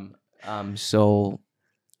 So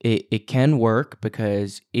it can work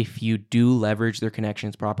because if you do leverage their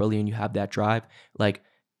connections properly and you have that drive, like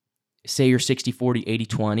say you're 60-40,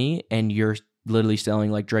 80-20 and you're literally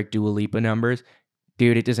selling like Drake Dua Lipa numbers,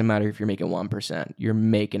 dude, it doesn't matter if you're making 1%. You're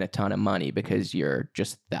making a ton of money because you're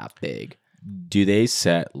just that big. Do they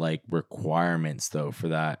set like requirements though for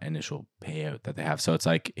that initial payout that they have? So it's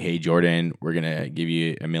like, hey, Jordan, we're going to give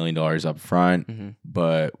you $1 million up front,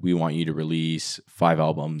 but we want you to release 5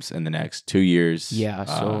 albums in the next 2 years. Yeah.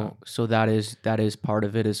 So that is part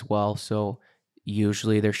of it as well. So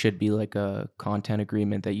usually there should be like a content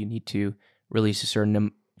agreement that you need to release a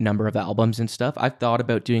certain number of albums and stuff. I've thought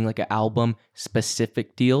about doing like an album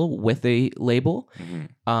specific deal with a label.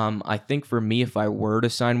 I think for me, if I were to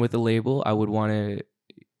sign with a label, I would want to,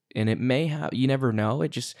 and it may have, you never know.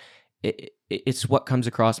 It's what comes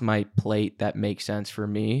across my plate that makes sense for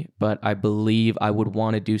me. But I believe I would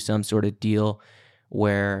want to do some sort of deal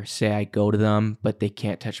where, say, I go to them, but they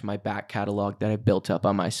can't touch my back catalog that I built up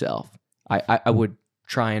on myself. I would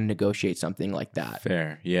try and negotiate something like that.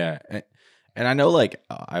 Fair. Yeah. And I know, like,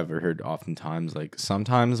 I've heard oftentimes, like,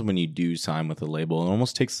 sometimes when you do sign with a label, it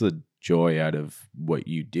almost takes the joy out of what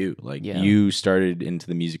you do. Like, you started into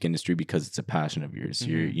the music industry because it's a passion of yours.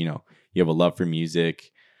 You're, you have a love for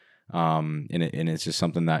music, and it's just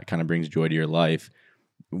something that kind of brings joy to your life.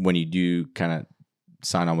 When you do kind of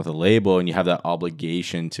sign on with a label and you have that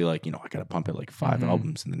obligation to, like, I got to pump out like 5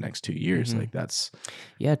 albums in the next 2 years. Like, that's...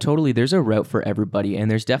 Yeah, totally. There's a route for everybody. And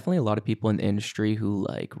there's definitely a lot of people in the industry who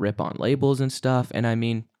like rip on labels and stuff. And I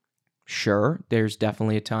mean, sure, there's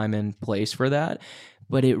definitely a time and place for that.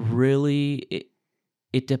 But it really,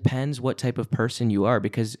 it depends what type of person you are,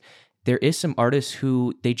 because there is some artists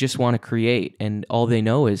who they just want to create and all they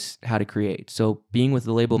know is how to create. So being with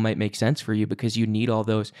the label might make sense for you because you need all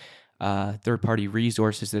those third-party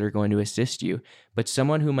resources that are going to assist you. But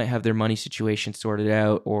someone who might have their money situation sorted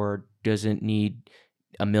out or doesn't need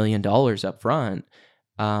 $1 million up front,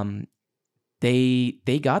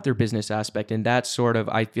 they got their business aspect. And that's sort of,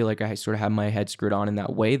 I feel like I sort of have my head screwed on in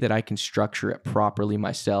that way that I can structure it properly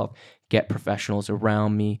myself, get professionals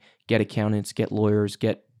around me, get accountants, get lawyers,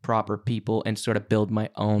 get proper people, and sort of build my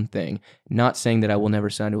own thing. Not saying that I will never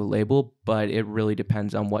sign to a label, but it really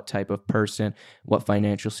depends on what type of person, what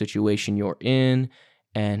financial situation you're in.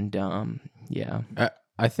 And yeah.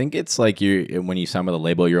 I think it's like when you sign with a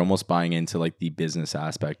label, you're almost buying into like the business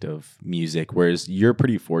aspect of music, whereas you're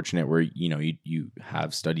pretty fortunate where, you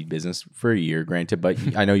have studied business for a year, granted, but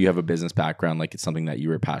I know you have a business background. Like, it's something that you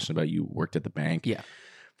were passionate about. You worked at the bank. Yeah.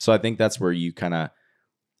 So I think that's where you've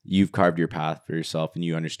carved your path for yourself and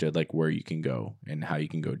you understood like where you can go and how you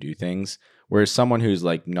can go do things. Whereas someone who's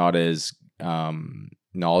like not as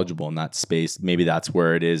knowledgeable in that space, maybe that's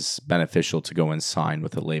where it is beneficial to go and sign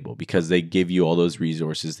with a label because they give you all those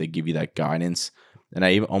resources. They give you that guidance. And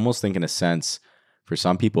I almost think in a sense, for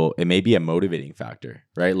some people, it may be a motivating factor,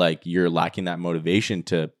 right? Like you're lacking that motivation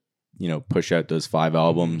to, push out those 5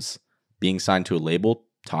 albums. Being signed to a label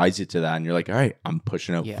ties you to that, and you're like, all right, I'm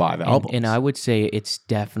pushing out 5 albums. And I would say it's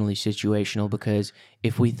definitely situational, because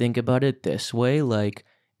if we think about it this way, like,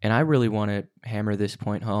 and I really want to hammer this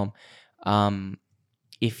point home,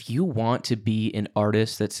 if you want to be an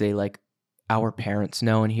artist that, say, like our parents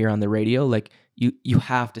know and hear on the radio, like you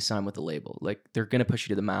have to sign with the label. Like, they're gonna push you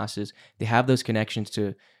to the masses. They have those connections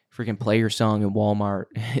to freaking play your song in Walmart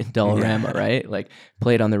and Dollarama, right? Like,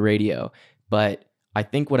 play it on the radio. But I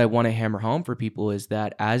think what I want to hammer home for people is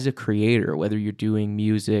that as a creator, whether you're doing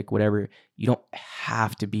music, whatever, you don't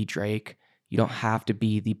have to be Drake. You don't have to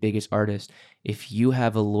be the biggest artist. If you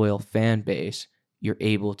have a loyal fan base, you're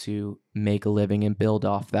able to make a living and build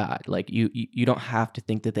off that. Like, you don't have to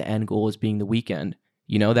think that the end goal is being The Weeknd.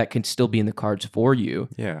 That can still be in the cards for you.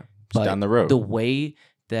 Yeah, just down the road. The way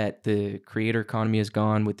that the creator economy has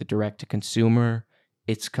gone with the direct to consumer,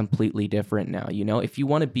 it's completely different now. If you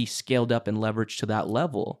want to be scaled up and leveraged to that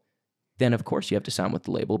level, then of course you have to sign with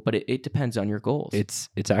the label, but it depends on your goals. It's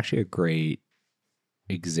actually a great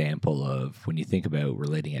example of when you think about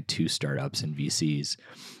relating it to startups and VCs.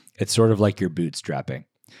 It's sort of like you're bootstrapping.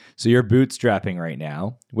 So you're bootstrapping right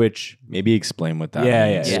now, which maybe explain what that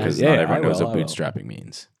means, because not everyone knows what bootstrapping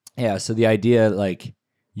means. Yeah. So the idea, like,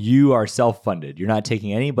 you are self-funded. You're not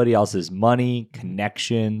taking anybody else's money,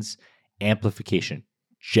 connections, amplification.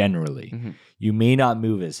 Generally, you may not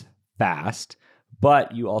move as fast,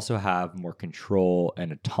 but you also have more control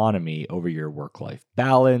and autonomy over your work-life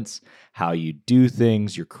balance, how you do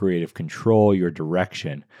things, your creative control, your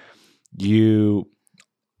direction.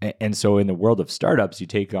 And so in the world of startups, you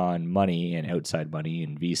take on money and outside money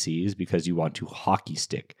and VCs because you want to hockey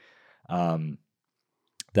stick.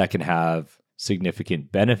 That can have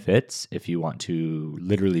significant benefits if you want to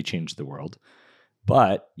literally change the world.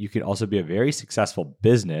 But you can also be a very successful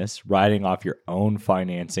business riding off your own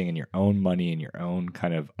financing and your own money and your own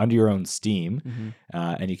kind of under your own steam.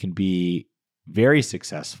 And you can be very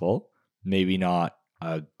successful, maybe not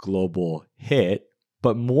a global hit,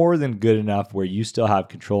 but more than good enough where you still have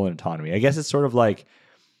control and autonomy. I guess it's sort of like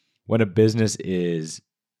when a business is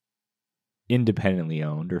independently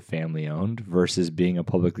owned or family owned versus being a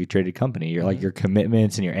publicly traded company. You're like, your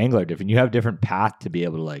commitments and your angle are different. You have different path to be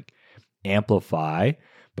able to like amplify,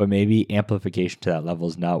 but maybe amplification to that level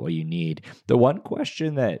is not what you need. The one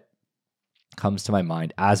question that comes to my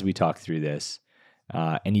mind as we talk through this.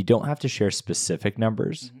 And you don't have to share specific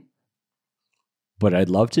numbers, but I'd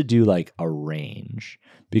love to do like a range,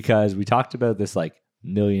 because we talked about this like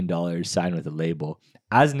 $1 million signed with a label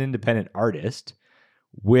as an independent artist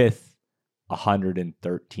with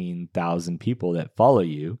 113,000 people that follow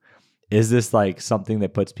you. Is this like something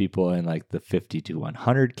that puts people in like the 50 to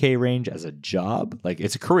 100K range as a job? Like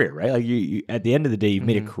it's a career, right? Like you at the end of the day, you've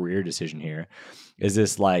made a career decision here. Is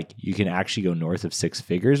this like you can actually go north of 6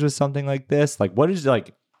 figures with something like this? Like what is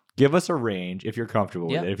like, give us a range if you're comfortable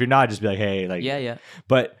with it. If you're not, just be like, hey, like, Yeah.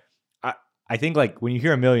 But I think like when you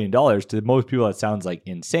hear $1 million, to most people, that sounds like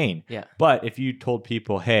insane. Yeah. But if you told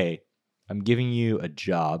people, hey, I'm giving you a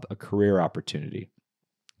job, a career opportunity,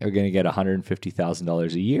 you're going to get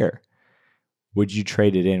 $150,000 a year. Would you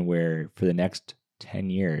trade it in where for the next 10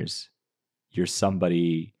 years, you're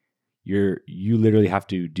somebody, you literally have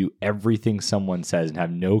to do everything someone says and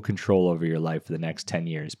have no control over your life for the next 10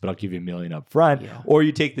 years, but I'll give you $1 million up front, or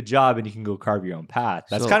you take the job and you can go carve your own path.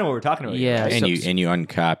 That's kind of what we're talking about. Yeah. Here, right? And you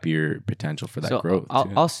uncap your potential for that growth.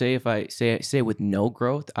 I'll say, if I say with no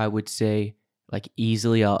growth, I would say like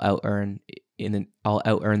easily I'll out earn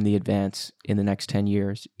the advance in the next 10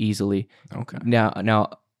 years easily. Okay.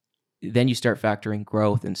 Now then you start factoring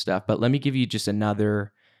growth and stuff. But let me give you just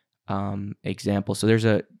another example. So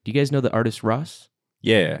do you guys know the artist Russ?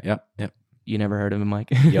 Yeah. You never heard of him, Mike?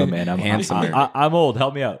 Yo, man, I'm old.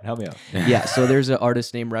 Help me out. Yeah. So there's an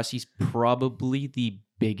artist named Russ. He's probably the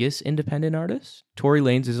biggest independent artist. Tory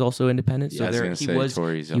Lanez is also independent. So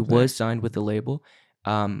he was signed with the label.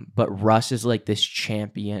 But Russ is like this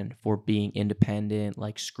champion for being independent,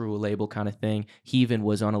 like screw a label kind of thing. He even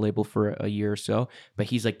was on a label for a year or so, but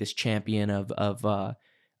he's like this champion of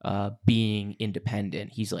being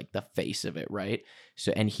independent. He's like the face of it, right?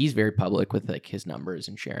 So, and he's very public with like his numbers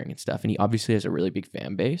and sharing and stuff. And he obviously has a really big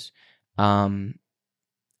fan base.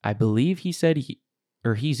 I believe he said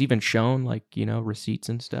he's even shown like, receipts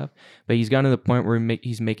and stuff, but he's gotten to the point where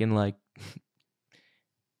he's making like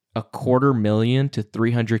 $250,000 to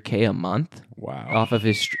 $300K a month. Wow. Off of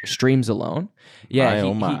his streams alone. Yeah.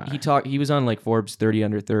 He was on like Forbes 30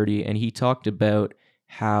 under 30, and he talked about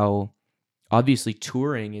how obviously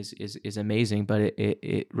touring is amazing, but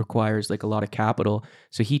it requires like a lot of capital.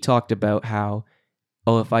 So he talked about how,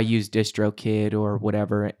 if I use DistroKid or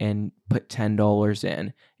whatever and put $10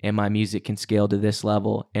 in and my music can scale to this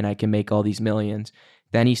level and I can make all these millions.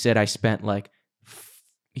 Then he said I spent $2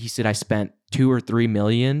 or $3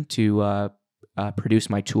 million to produce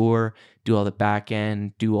my tour, do all the back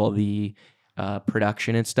end, do all the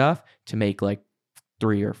production and stuff to make like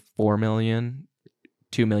 $3 or $4 million,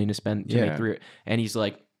 $2 million to spend to make $3. And he's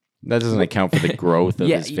like, that doesn't account for the growth of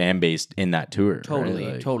his fan base in that tour. Totally,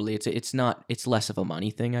 right? totally. It's less of a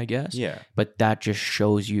money thing, I guess. Yeah. But that just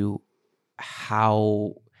shows you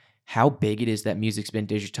how big it is that music's been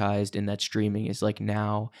digitized and that streaming is like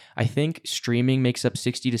now. I think streaming makes up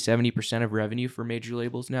 60 to 70% of revenue for major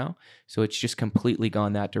labels now. So it's just completely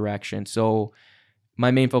gone that direction. So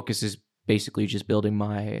my main focus is basically just building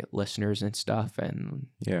my listeners and stuff. And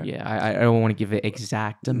I don't want to give it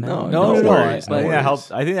exact amount. No. I think that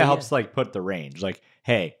helps. I think that helps like put the range. Like,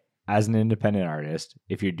 hey, as an independent artist,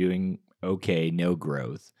 if you're doing okay, no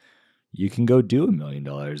growth, you can go do $1 million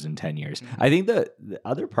in 10 years. I think the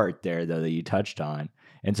other part there, though, that you touched on,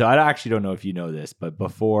 and so I actually don't know if you know this, but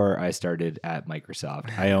before I started at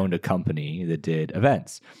Microsoft, I owned a company that did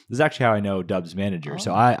events. This is actually how I know Dub's manager.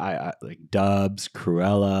 So I like Dubs,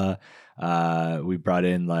 Cruella. We brought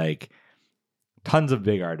in like tons of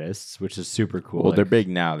big artists, which is super cool. Well, they're big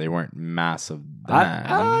now. They weren't massive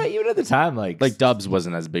then. Even at the time, like Dubs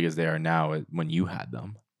wasn't as big as they are now when you had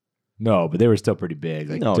them. No, but they were still pretty big.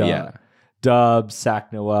 Like Dubs,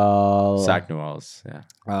 Sac Noel.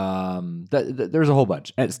 There's a whole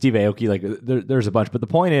bunch. And Steve Aoki, like there's a bunch. But the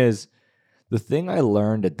point is, the thing I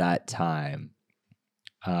learned at that time,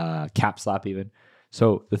 Cap Slap even.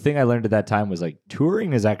 So the thing I learned at that time was like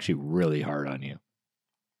touring is actually really hard on you.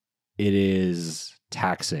 It is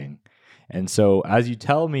taxing. And so as you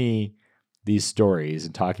tell me these stories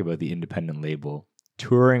and talk about the independent label,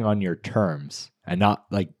 touring on your terms and not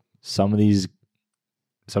like some of these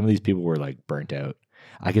people were like burnt out.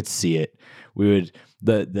 I could see it. We would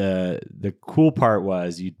the cool part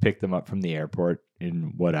was you'd pick them up from the airport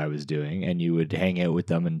in what I was doing, and you would hang out with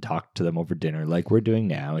them and talk to them over dinner like we're doing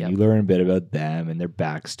now, and you learn a bit about them and their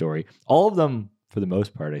backstory. All of them, for the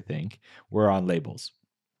most part, I think, were on labels.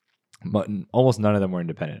 but almost none of them were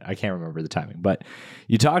independent. I can't remember the timing, but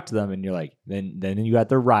you talk to them and you're like, then you got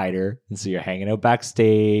the rider. And so you're hanging out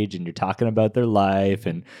backstage and you're talking about their life.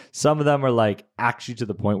 And some of them are like actually to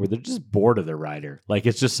the point where they're just bored of their rider. Like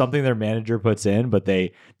it's just something their manager puts in, but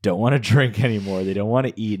they don't want to drink anymore. They don't want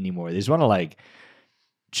to eat anymore. They just want to like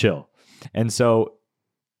chill. And so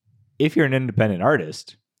if you're an independent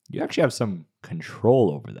artist, you actually have some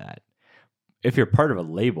control over that. If you're part of a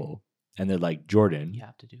label and they're like, Jordan, You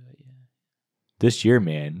have to do it, yeah. this year,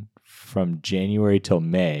 man, from January till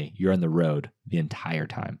May, you're on the road the entire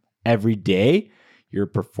time. Every day, you're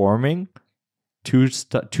performing two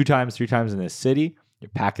times, 3 times in this city. You're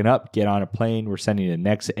packing up, get on a plane. We're sending you to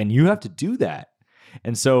next, and you have to do that.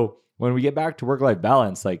 And so when we get back to work-life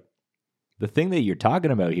balance, like the thing that you're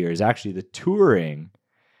talking about here is actually the touring.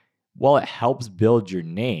 While it helps build your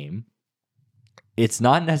name, it's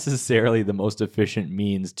not necessarily the most efficient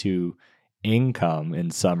means to income in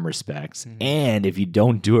some respects. Mhm. And if you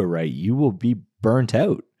don't do it right, you will be burnt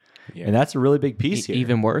out. Yeah. And that's a really big piece here.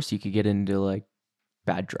 Even worse, you could get into like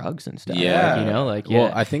bad drugs and stuff. Yeah. Like, you know, like Well,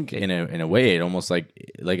 yeah. I think in a way, it almost like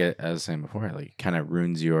I was saying before, like kind of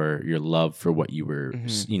ruins your love for what you were,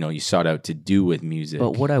 Mhm. you sought out to do with music.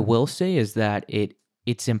 But what I will say is that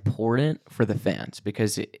it's important for the fans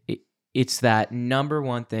because it's that number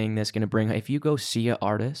one thing that's going to bring. If you go see an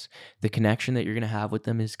artist, the connection that you're going to have with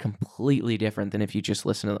them is completely different than if you just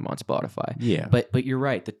listen to them on Spotify. Yeah. But you're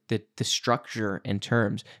right. The structure and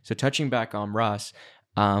terms. So touching back on Russ,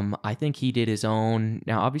 I think he did his own.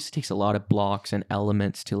 Now, obviously, it takes a lot of blocks and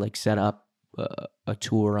elements to like set up a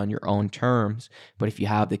tour on your own terms. But if you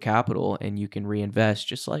have the capital and you can reinvest,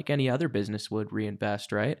 just like any other business would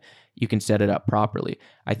reinvest, right? You can set it up properly.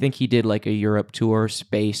 I think he did like a Europe tour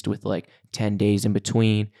spaced with like 10 days in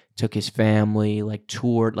between, took his family, like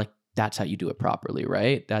toured, like that's how you do it properly,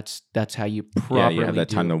 right? That's how you properly you have that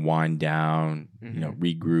do time it. to wind down,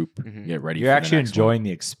 regroup, Mhm. get ready. You're for actually the next enjoying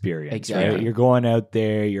the experience, Exactly. right? You're going out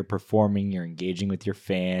there, you're performing, you're engaging with your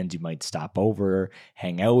fans. You might stop over,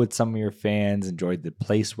 hang out with some of your fans, enjoy the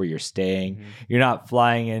place where you're staying. Mhm. You're not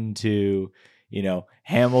flying into,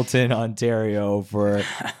 Hamilton, Ontario for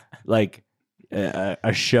like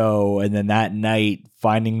a show, and then that night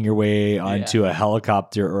finding your way onto a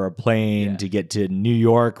helicopter or a plane to get to New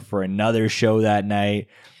York for another show that night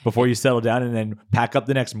before you settle down, and then pack up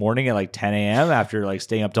the next morning at like 10 a.m. after like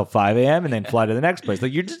staying up till 5 a.m. and then fly to the next place.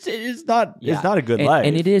 Like it's not a good life.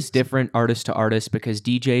 And it is different artist to artist because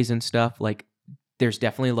DJs and stuff, like there's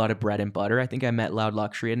definitely a lot of bread and butter. I think I met Loud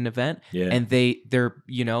Luxury at an event and they're,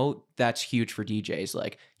 that's huge for DJs.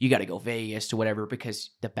 Like you got to go Vegas to whatever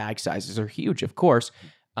because the bag sizes are huge, of course.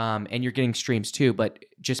 And you're getting streams too, but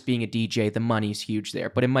just being a DJ, the money's huge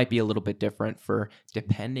there. But it might be a little bit different for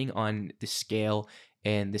depending on the scale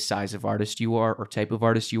and the size of artist you are or type of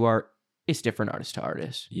artist you are. It's different artist to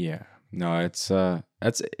artist. Yeah. No, it's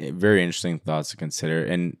that's very interesting thoughts to consider.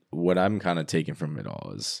 And what I'm kind of taking from it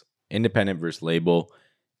all is independent versus label.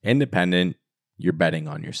 Independent, you're betting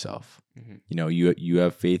on yourself. Mhm. You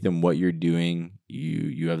have faith in what you're doing.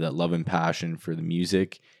 You have that love and passion for the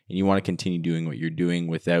music, and you want to continue doing what you're doing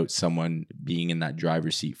without someone being in that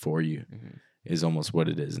driver's seat for you. Mhm. Is almost what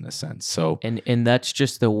it is in a sense. So And that's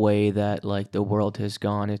just the way that like the world has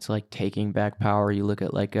gone. It's like taking back power. You look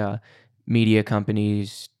at like media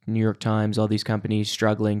companies, New York Times, all these companies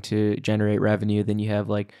struggling to generate revenue. Then you have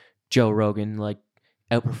like Joe Rogan like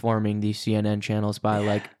outperforming these CNN channels by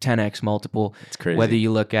like 10x multiple. it's crazy. Whether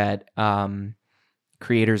you look at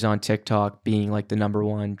creators on TikTok being like the number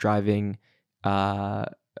one driving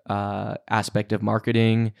aspect of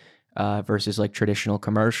marketing versus like traditional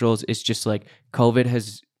commercials. It's just like COVID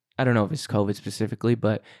has, I don't know if it's COVID specifically,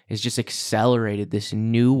 but it's just accelerated this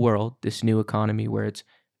new world, this new economy where it's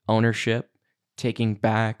ownership, taking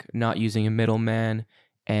back, not using a middleman.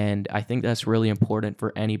 And I think that's really important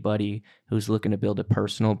for anybody who's looking to build a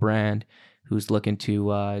personal brand, who's looking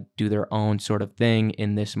to do their own sort of thing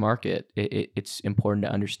in this market. It's important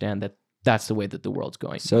to understand that that's the way that the world's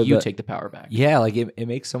going. So you take the power back. Yeah, like it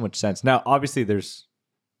makes so much sense. Now, obviously, there's,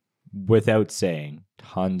 without saying,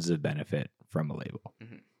 tons of benefit from a label.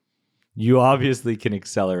 Mhm. You obviously can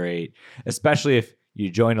accelerate, especially if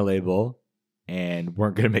you join a label and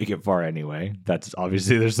weren't going to make it far anyway. That's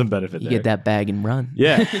obviously, there's some benefit You there. get that bag and run.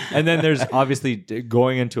 Yeah. And then there's obviously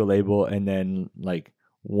going into a label and then like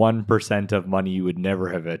 1% of money you would never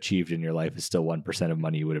have achieved in your life is still 1% of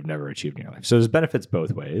money you would have never achieved in your life. So there's benefits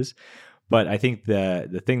both ways. But I think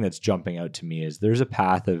the thing that's jumping out to me is there's a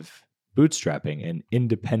path of bootstrapping and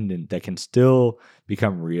independent that can still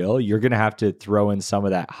become real. You're going to have to throw in some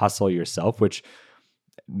of that hustle yourself, which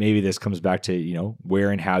maybe this comes back to, you know,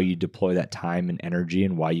 where and how you deploy that time and energy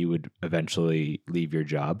and why you would eventually leave your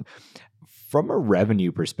job. From a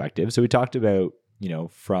revenue perspective, so we talked about, you know,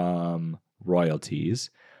 from royalties.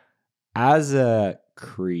 As a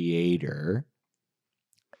creator,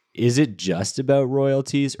 is it just about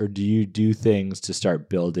royalties, or do you do things to start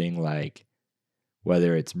building, like,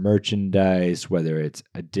 whether it's merchandise, whether it's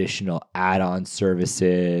additional add-on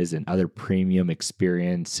services and other premium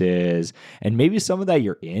experiences, and maybe some of that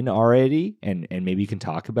you're in already, and maybe you can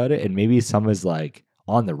talk about it, and maybe some is like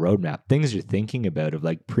on the roadmap, things you're thinking about of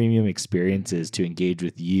like premium experiences to engage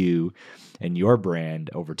with you and your brand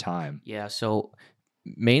over time? Yeah, so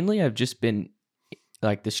mainly I've just been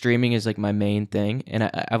like, the streaming is like my main thing, and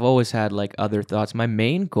I've always had like other thoughts. My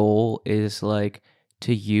main goal is like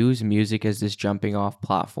to use music as this jumping off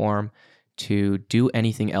platform to do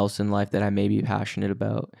anything else in life that I may be passionate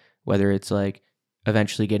about, whether it's like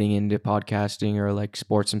eventually getting into podcasting or like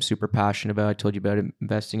sports I'm super passionate about. I told you about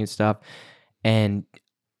investing and stuff. And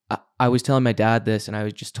I was telling my dad this, and I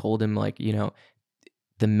just told him, like, you know,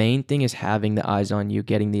 the main thing is having the eyes on you,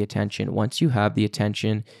 getting the attention. Once you have the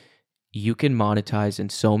attention, you can monetize in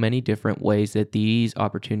so many different ways that these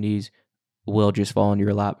opportunities will just fall into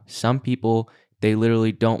your lap. Some people, they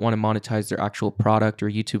literally don't want to monetize their actual product or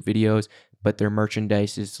YouTube videos, but their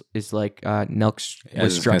merchandise is like Nelk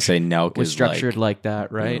was structured like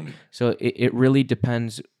that, right? Boom. So it really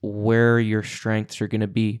depends where your strengths are going to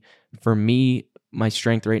be. For me, my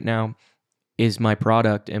strength right now is my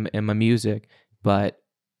product and my music, but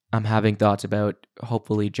I'm having thoughts about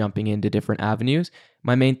hopefully jumping into different avenues.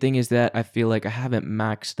 My main thing is that I feel like I haven't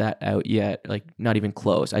maxed that out yet, like not even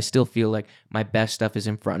close. I still feel like my best stuff is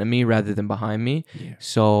in front of me rather than behind me. Yeah.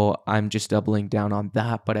 So I'm just doubling down on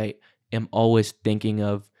that, but I am always thinking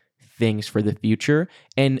of things for the future.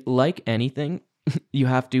 And like anything, you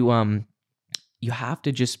have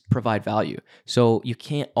to just provide value. So you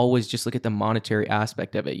can't always just look at the monetary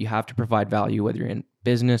aspect of it. You have to provide value, whether you're in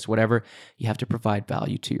business, whatever. You have to provide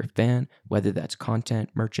value to your fan, whether that's content,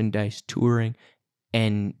 merchandise, touring,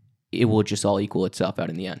 and it will just all equal itself out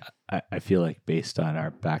in the end. I feel like based on our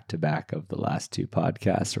back-to-back of the last two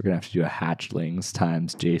podcasts, we're going to have to do a Hatchlings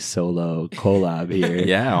times Jay Solo collab here.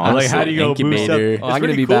 Yeah. I'm like, how do you go boost up? Oh, I'm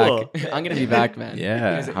going to be back. I'm going to be back, man.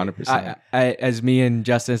 Yeah, 100%. As me and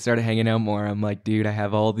Justin started hanging out more, I'm like, dude, I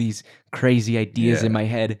have all these crazy ideas in my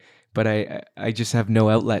head, but I just have no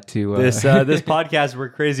outlet to this podcast where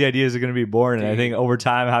crazy ideas are going to be born. And I think over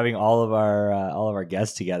time, having all of our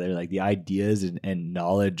guests together, like the ideas and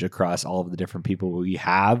knowledge across all of the different people we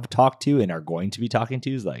have talked to and are going to be talking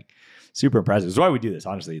to is like super impressive. That's why we do this,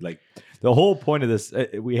 honestly. Like the whole point of this,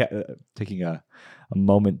 taking a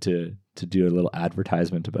moment to do a little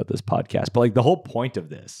advertisement about this podcast, but like the whole point of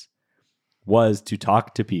this was to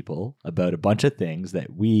talk to people about a bunch of things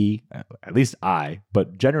that we, at least I,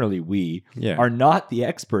 but generally we, are not the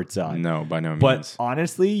experts on. No, by no means. But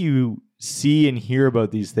honestly, you see and hear about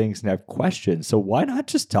these things and have questions. So why not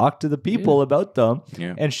just talk to the people about them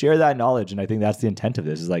and share that knowledge? And I think that's the intent of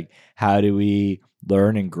this, is like, how do we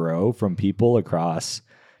learn and grow from people across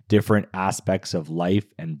different aspects of life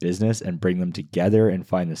and business and bring them together and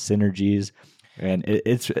find the synergies? And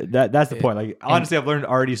that's the point. Like, honestly, I've learned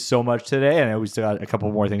already so much today, and we still got a couple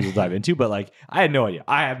more things to dive into. But like, I had no idea.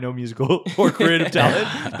 I have no musical or creative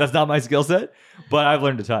talent. That's not my skill set. But I've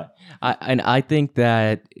learned a ton. I think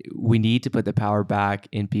that we need to put the power back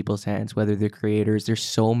in people's hands, whether they're creators. There's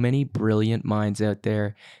so many brilliant minds out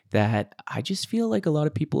there that I just feel like a lot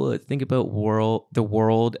of people think about the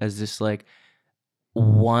world as this like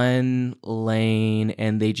one lane,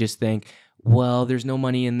 and they just think, well, there's no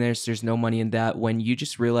money in this, there's no money in that. When you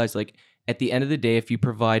just realize, like, at the end of the day, if you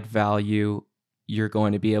provide value, you're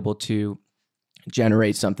going to be able to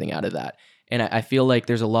generate something out of that. And I feel like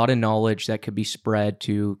there's a lot of knowledge that could be spread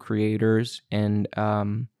to creators and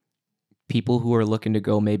people who are looking to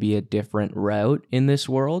go maybe a different route in this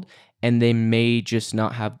world, and they may just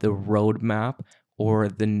not have the roadmap or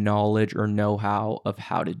the knowledge or know-how of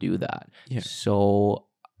how to do that. Yeah. So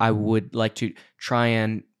I would like to try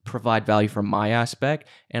and provide value from my aspect,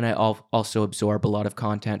 and I also absorb a lot of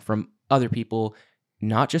content from other people,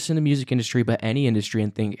 not just in the music industry, but any industry,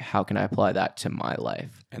 and think, how can I apply that to my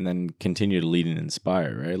life? And then continue to lead and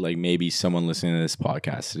inspire, right? Like maybe someone listening to this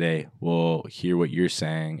podcast today will hear what you're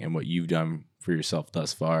saying and what you've done for yourself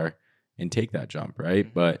thus far and take that jump,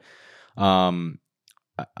 right? Mm-hmm. But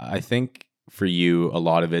I think for you, a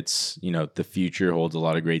lot of it's, the future holds a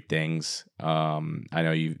lot of great things. I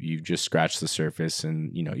know you've just scratched the surface,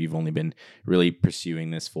 and, you've only been really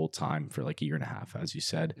pursuing this full time for like a year and a half, as you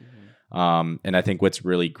said. Mm-hmm. And I think what's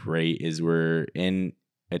really great is we're in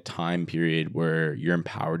a time period where you're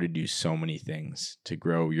empowered to do so many things, to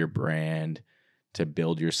grow your brand, to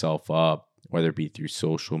build yourself up, whether it be through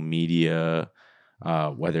social media,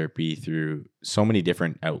 whether it be through so many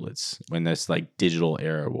different outlets in this like digital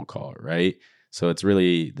era, we'll call it, right? So it's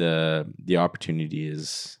really the opportunity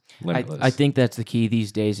is limitless. I think that's the key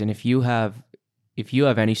these days. And if you have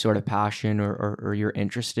any sort of passion or you're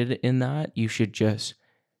interested in that, you should just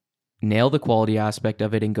nail the quality aspect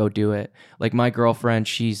of it and go do it. Like my girlfriend,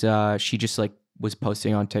 she just like was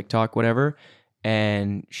posting on TikTok, whatever,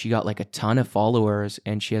 and she got like a ton of followers,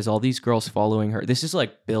 and she has all these girls following her. This is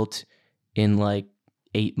like built in like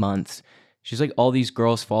 8 months. She's like all these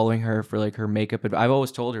girls following her for like her makeup. I've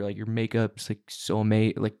always told her like your makeup's like so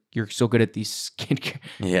amazing. Like you're so good at these skincare.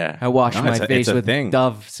 Yeah, I wash my face with thing.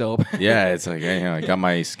 Dove soap. Yeah, it's like I got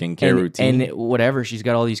my skincare routine and whatever. She's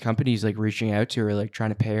got all these companies like reaching out to her, like trying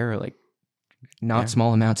to pay her like not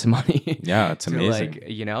small amounts of money. Yeah, it's amazing. Like,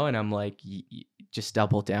 and I'm like, just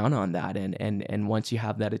double down on that. And once you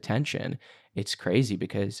have that attention, it's crazy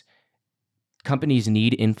because companies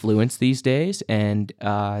need influence these days, and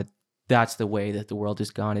that's the way that the world has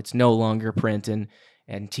gone. It's no longer print and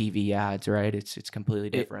TV ads, right? It's completely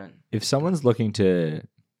different. If someone's looking to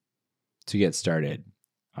get started,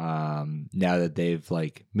 now that they've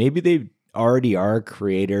like maybe they already are a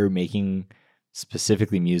creator making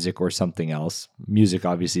specifically music or something else. Music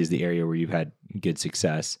obviously is the area where you've had good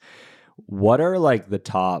success. What are like the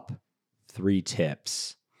top 3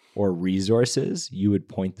 tips or resources you would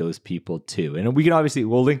point those people to? And we can obviously,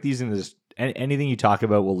 we'll link these in this. Anything you talk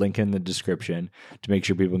about, we'll link in the description to make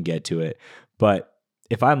sure people can get to it. But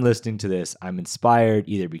if I'm listening to this, I'm inspired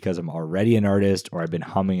either because I'm already an artist or I've been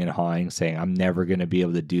humming and hawing saying I'm never going to be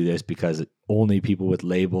able to do this because only people with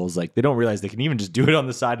labels, like they don't realize they can even just do it on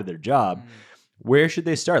the side of their job. Where should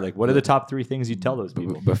they start? Like, what are the top 3 things you tell those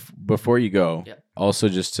people? Before you go, also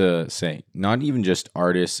just to say, not even just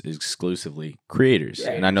artists exclusively, creators.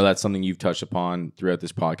 Yeah. And I know that's something you've touched upon throughout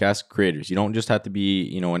this podcast. Creators. You don't just have to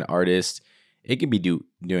be, an artist. It can be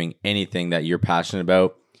doing anything that you're passionate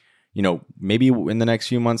about. Maybe in the next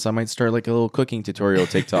few months, I might start like a little cooking tutorial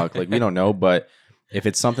TikTok. Like, we don't know, but if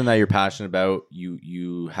it's something that you're passionate about,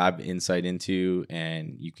 you have insight into,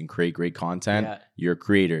 and you can create great content, you're a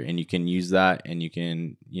creator, and you can use that, and you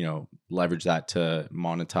can, leverage that to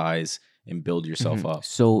monetize and build yourself up.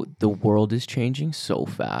 So the world is changing so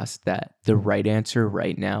fast that the right answer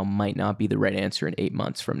right now might not be the right answer in 8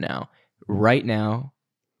 months from now. Right now,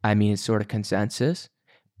 I mean, it's sort of consensus,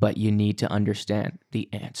 but you need to understand the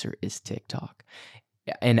answer is TikTok.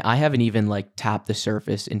 And I haven't even like tapped the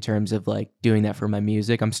surface in terms of like doing that for my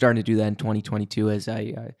music. I'm starting to do that in 2022 as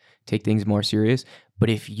I take things more serious. But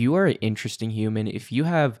if you are an interesting human, if you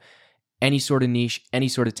have any sort of niche, any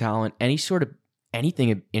sort of talent, any sort of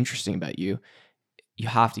anything interesting about you, you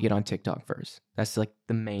have to get on TikTok first. That's like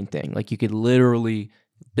the main thing. Like you could literally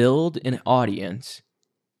build an audience.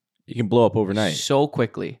 You can blow up overnight so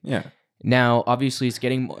quickly. Yeah. Now, obviously, it's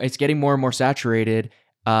getting more and more saturated.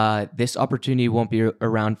 This opportunity won't be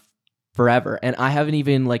around forever. And I haven't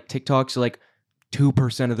even like TikTok's like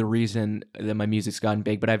 2% of the reason that my music's gotten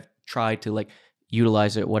big, but I've tried to like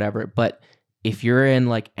utilize it, whatever. But if you're in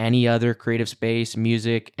like any other creative space,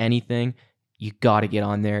 music, anything, you got to get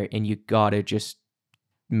on there and you got to just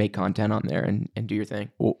make content on there and do your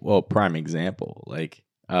thing. Well, prime example, like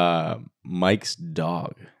Mike's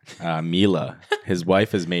dog, Mila, his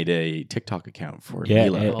wife has made a TikTok account for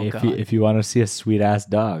Mila. If you want to see a sweet ass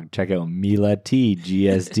dog, check out Mila T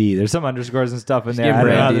GSD. There's some underscores and stuff in there. I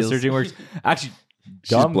don't know how the searching works. Actually,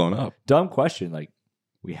 she's blown up. Dumb question. Like,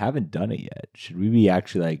 we haven't done it yet. Should we be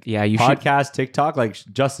actually like you podcast TikTok? Like,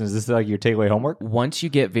 Justin, is this like your takeaway homework? Once you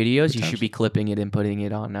get videos, you should be clipping it and putting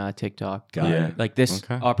it on TikTok. Got it. Like this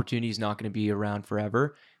opportunity is not going to be around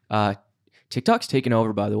forever. TikTok's taken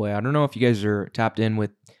over, by the way. I don't know if you guys are tapped in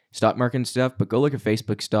with stock market and stuff, but go look at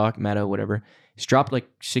Facebook stock, Meta, whatever. It's dropped like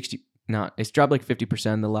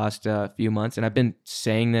 50% in the last few months. And I've been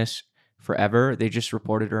saying this forever. They just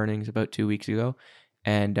reported earnings about 2 weeks ago.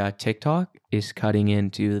 And TikTok is cutting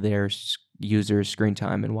into their users' screen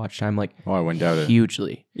time and watch time like I wouldn't doubt it.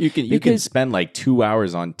 Hugely. You can spend like 2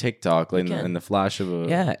 hours on TikTok in the flash of a...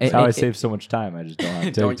 Yeah. That's how I save so much time. I just don't have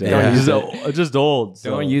TikTok. Don't use it. It's just old. So.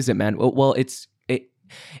 Don't use it, man. Well,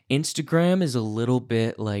 Instagram is a little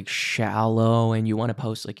bit like shallow and you want to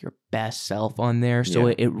post like your best self on there. So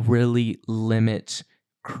it really limits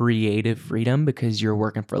creative freedom because you're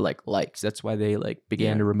working for like likes. That's why they like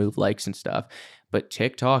began to remove likes and stuff. But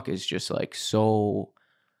TikTok is just like so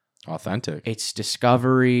authentic. It's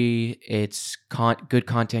discovery. It's good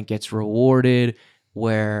content gets rewarded.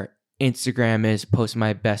 Where Instagram is post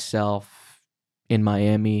my best self in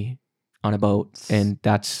Miami on a boat, and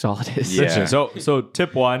that's all it is. Yeah. So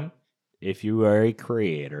tip one, if you are a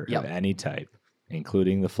creator Yep. of any type,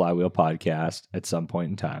 including the Flywheel podcast at some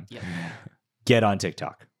point in time, Yep. get on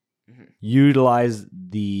TikTok. Mhm. Utilize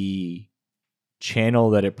the channel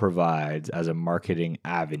that it provides as a marketing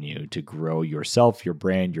avenue to grow yourself, your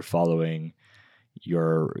brand, your following,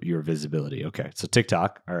 your visibility. Okay. So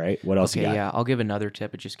TikTok. All right. What else you Okay, got? yeah, I'll give another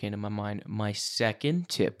tip. It just came to my mind. My second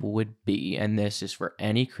tip would be, and this is for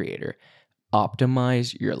any creator,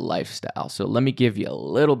 optimize your lifestyle. So let me give you a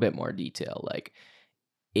little bit more detail. Like,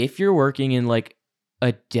 if you're working in like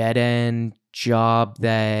a dead end job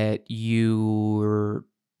that you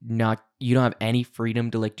don't have any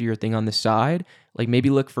freedom to like do your thing on the side, like maybe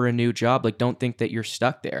look for a new job. Like, don't think that you're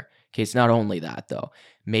stuck there. Okay, it's not only that though.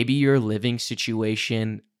 Maybe your living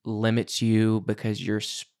situation limits you because you're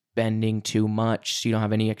spending too much, so you don't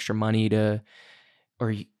have any extra money to,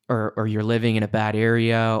 or you're living in a bad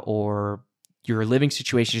area, or your living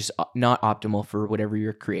situation is not optimal for whatever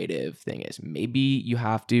your creative thing is. Maybe you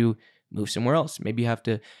have to move somewhere else. Maybe you have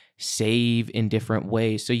to save in different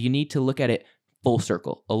ways. So you need to look at it full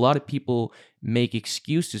circle. A lot of people make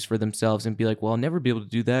excuses for themselves and be like, well, I'll never be able to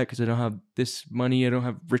do that because I don't have this money. I don't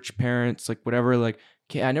have rich parents, like whatever. Like,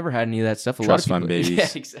 okay, I never had any of that stuff. Trust lot fund of people, babies.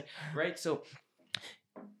 Yeah, exactly. Right. So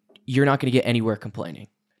you're not going to get anywhere complaining.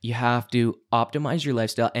 You have to optimize your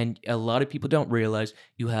lifestyle. And a lot of people don't realize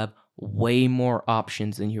you have way more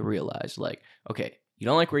options than you realize. Like, okay, you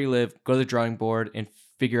don't like where you live, go to the drawing board and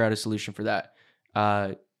figure out a solution for that.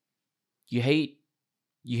 You hate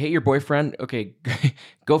your boyfriend, okay,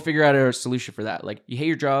 go figure out a solution for that. Like, you hate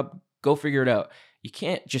your job, go figure it out. You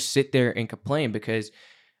can't just sit there and complain, because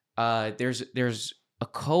there's a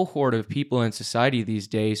cohort of people in society these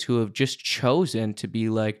days who have just chosen to be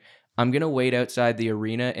like, I'm going to wait outside the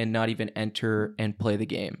arena and not even enter and play the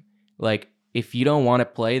game. Like, if you don't want to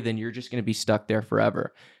play, then you're just going to be stuck there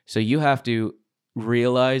forever. So you have to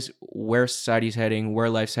realize where society's heading, where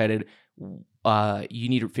life's headed. You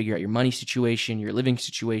need to figure out your money situation, your living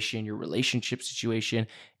situation, your relationship situation,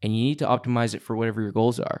 and you need to optimize it for whatever your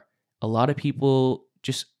goals are. A lot of people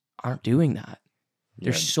just aren't doing that.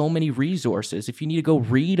 There's so many resources. If you need to go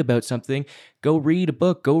read about something, go read a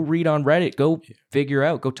book, go read on Reddit, go figure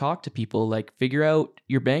out, go talk to people, like figure out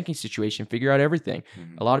your banking situation, figure out everything.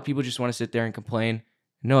 Mhm. A lot of people just want to sit there and complain.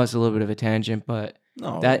 I know it's a little bit of a tangent, but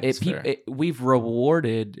No, that it's fair. we've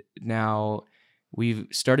rewarded now. We've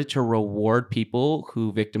started to reward people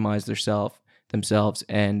who victimize themselves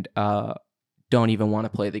and don't even want to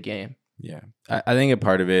play the game. Yeah, I think a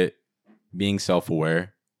part of it being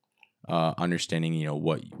self-aware, understanding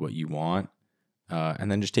what you want,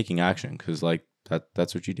 and then just taking action, because like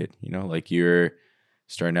that's what you did. Like, you're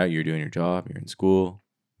starting out, you're doing your job, you're in school,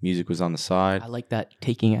 music was on the side, I like that,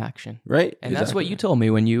 taking action. right? And that's what you told me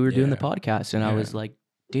when you were doing the Yeah. podcast, and I Yeah. was like,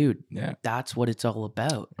 dude, Yeah. that's what it's all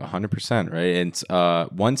about. 100%, right? And it's,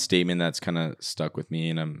 one statement that's kind of stuck with me,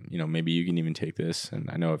 and I'm, maybe you can even take this, and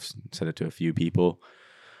I know I've said it to a few people.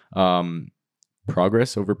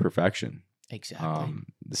 Progress over perfection. Exactly.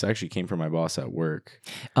 This actually came from my boss at work.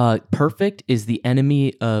 Perfect is the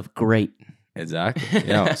enemy of great. Exactly.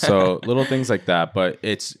 So little things like that, but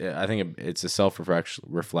I think it's a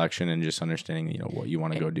self-reflection and just understanding, what you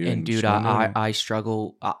want to go do. And dude, just going there. I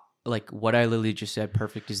struggle. Like what I literally just said,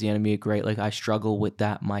 perfect is the enemy of great. Like, I struggle with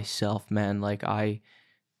that myself, man. Like, I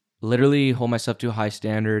literally hold myself to a high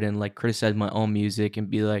standard and like criticize my own music and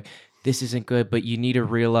be like, this isn't good. But you need to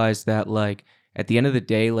realize that, like, at the end of the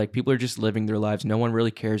day, like, people are just living their lives. No one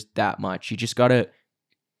really cares that much. You just got to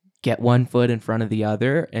get one foot in front of the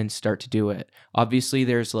other and start to do it. Obviously,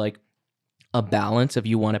 there's like a balance of,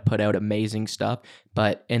 you want to put out amazing stuff,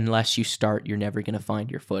 but unless you start, you're never going to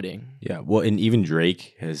find your footing. Yeah. Well, and even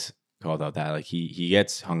Drake has called out that, like, he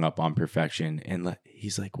gets hung up on perfection, and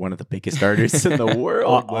he's like one of the biggest artists in the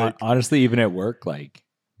world. Like, Honestly, even at work, like,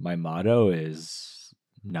 my motto is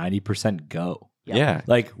 90% go. yeah.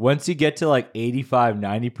 Like, once you get to like 85,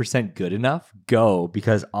 90% good enough, go.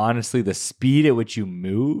 Because honestly, the speed at which you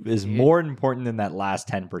move is more important than that last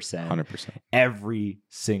 10% 100%. every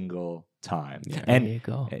single time. Yeah. There And you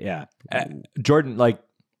go. yeah, Jordan, like,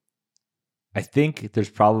 I think there's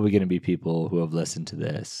probably going to be people who have listened to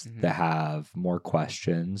this Mhm. that have more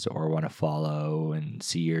questions or want to follow and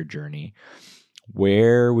see your journey.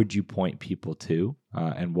 Where would you point people to?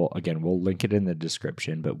 And we'll link it in the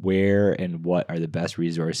description, but where and what are the best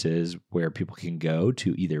resources where people can go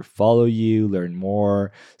to either follow you, learn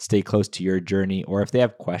more, stay close to your journey, or if they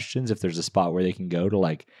have questions, if there's a spot where they can go to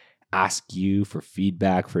like ask you for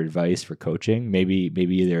feedback, for advice, for coaching, maybe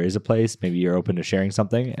there is a place, maybe you're open to sharing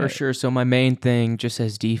something. For sure. So my main thing, just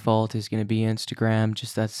as default, is going to be Instagram.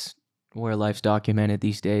 Just that's where life's documented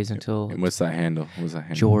these days until And what's that handle?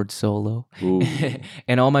 George Solo. Ooh.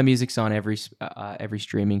 And all my music's on every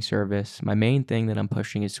streaming service. My main thing that I'm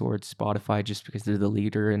pushing is towards Spotify, just because they're the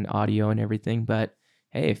leader in audio and everything. But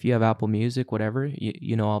hey, if you have Apple Music, whatever,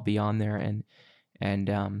 you know I'll be on there.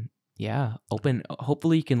 And yeah, open.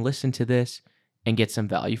 Hopefully you can listen to this and get some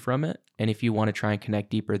value from it. And if you want to try and connect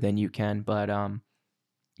deeper, then you can. But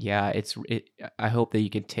yeah, I hope that you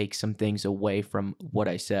can take some things away from what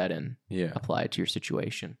I said and apply it to your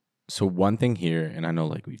situation. So one thing here, and I know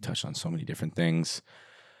like we've touched on so many different things,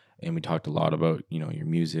 and we talked a lot about, you know, your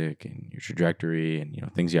music and your trajectory and, you know,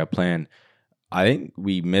 things you have planned. I think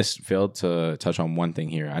we failed to touch on one thing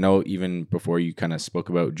here. I know even before you kind of spoke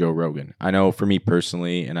about Joe Rogan. I know for me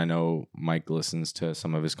personally, and I know Mike listens to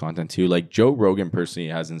some of his content too, like Joe Rogan personally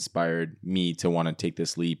has inspired me to want to take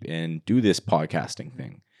this leap and do this podcasting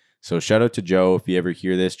thing. So shout out to Joe. If you ever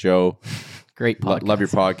hear this, Joe, great podcast. Love your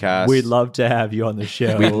podcast. We'd love to have you on the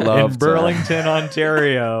show. We'd love in Burlington,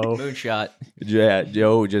 Ontario. Moonshot. Yeah,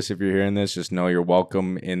 Joe, just if you're hearing this, just know you're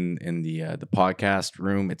welcome in the podcast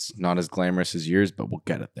room. It's not as glamorous as yours, but we'll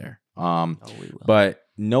get it there. We will. But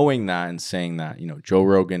knowing that and saying that, you know, Joe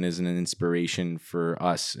Rogan is an inspiration for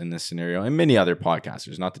us in this scenario and many other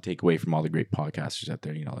podcasters, not to take away from all the great podcasters out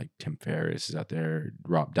there, you know, like Tim Ferriss is out there,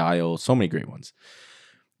 Rob Dial, so many great ones.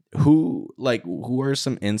 Who are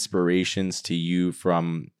some inspirations to you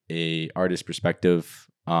from a artist perspective?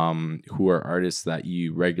 Who are artists that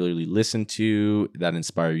you regularly listen to that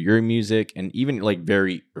inspire your music, and even like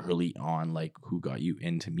very early on, like who got you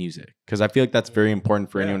into music? Because I feel like that's very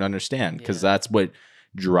important for anyone to understand, because that's what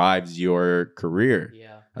drives your career.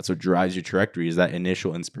 Yeah. That's what drives your trajectory, is that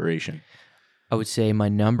initial inspiration. I would say my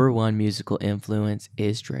number one musical influence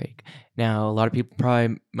is Drake. Now, a lot of people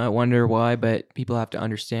probably might wonder why, but people have to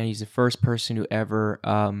understand he's the first person who ever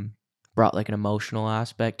brought like an emotional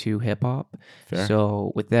aspect to hip hop.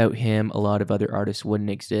 So without him, a lot of other artists wouldn't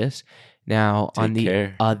exist. Now, on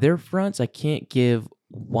the other fronts, I can't give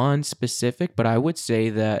one specific, but I would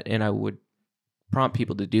say that, and I would prompt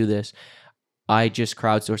people to do this, I just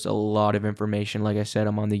crowdsource a lot of information. Like I said,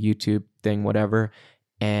 I'm on the YouTube thing, whatever.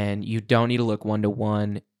 And you don't need to look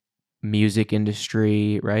one-to-one music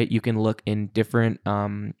industry, right? You can look in different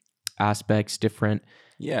aspects, different.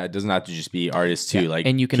 Yeah, it doesn't have to just be artists too. Like,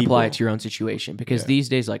 and you can apply it to your own situation, because these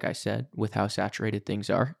days, like I said, with how saturated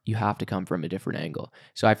things are, you have to come from a different angle.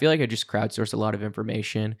 So I feel like I just crowdsource a lot of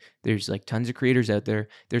information. There's like tons of creators out there.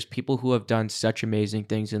 There's people who have done such amazing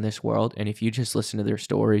things in this world. And if you just listen to their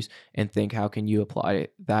stories and think, how can you apply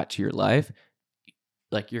that to your life?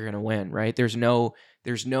 Like, you're going to win, right? There's no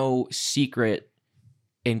secret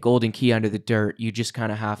and golden key under the dirt. You just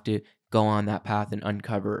kind of have to go on that path and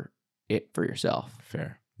uncover it for yourself.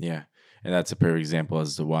 Fair. Yeah. And that's a perfect example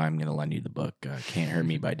as to why I'm going to lend you the book, Can't Hurt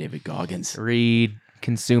Me by David Goggins. Read,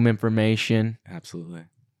 consume information. Absolutely.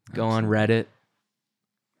 Go on Reddit.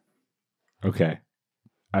 Okay.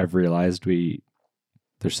 I've realized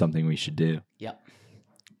there's something we should do. Yep.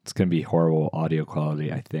 It's going to be horrible audio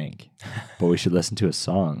quality, I think. But we should listen to a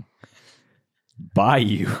song by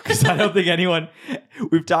you, because I don't think anyone...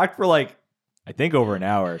 We've talked for like, I think over an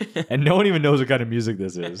hour, and no one even knows what kind of music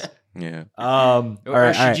this is. Yeah.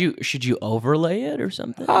 Should you overlay it or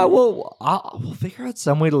something? We'll figure out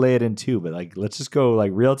some way to lay it in too, but like, let's just go like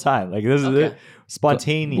real time. Like, this is it.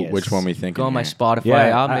 Spontaneous. Which one we think? Go on my Spotify.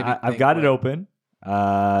 Yeah, I've got it open.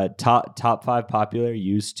 Top 5 popular: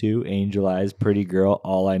 Used To, Angel Eyes, Pretty Girl,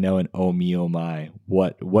 All I Know, and Oh Me Oh My.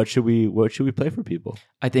 What should we play for people?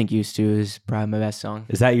 I think Used To is probably my best song.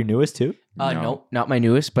 Is that your newest too? No, not my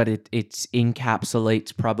newest, but it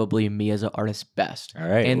encapsulates probably me as an artist best. All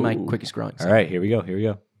right. And my quickest growing song. All right, here we go.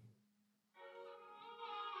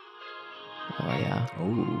 Oh yeah.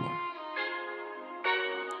 Oh.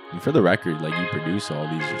 And for the record, like, you produce all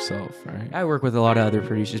these yourself, right? I work with a lot of other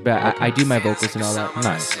producers, but I do my vocals and all that.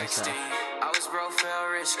 Nice.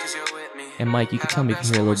 And Mike, you can tell me if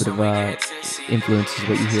you hear a little bit of influences,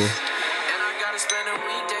 what you hear.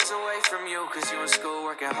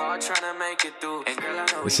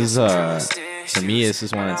 This is for me, this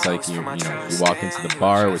is when it's like you walk into the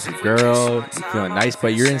bar with your girl, you're feeling nice,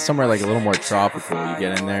 but you're in somewhere like a little more tropical. You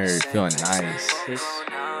get in there, you're feeling nice.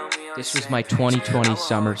 This was my 2020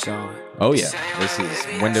 summer song. Oh yeah, this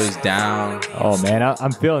is Windows Down. Oh man,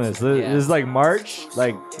 I'm feeling this. This is like March.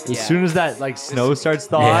 Like, as soon as that like snow starts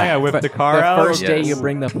thawing, I whip the car out. The first day you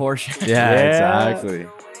bring the Porsche. Yeah, exactly.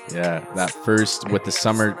 Yeah, that first with the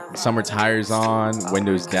summer tires on,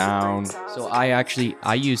 windows down. So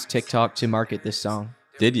I used TikTok to market this song.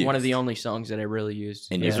 Did you? One of the only songs that I really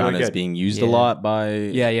used. And you yeah. found Really it's good. being used Yeah. a lot by...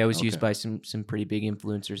 Yeah, it was Okay. used by some pretty big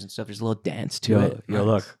influencers and stuff. There's a little dance to it. Yo,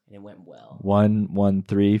 look. And it went well. 1 1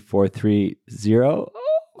 3 4 3 0.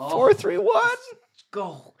 Oh, 4 3 1.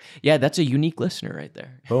 Go. Yeah, that's a unique listener right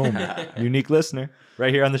there. Boom. Unique listener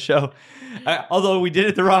right here on the show. Although we did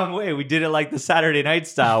it the wrong way. We did it like the Saturday night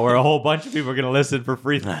style where a whole bunch of people are going to listen for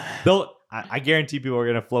free. I guarantee people are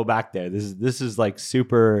going to flow back there. This is like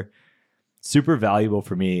super valuable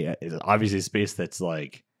for me. It's obviously a space that's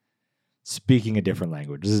like speaking a different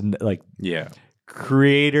language. This is like Yeah.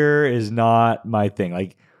 creator is not my thing.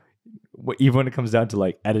 Like even when it comes down to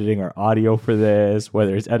like editing our audio for this,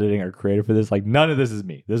 whether it's editing or creative for this, like none of this is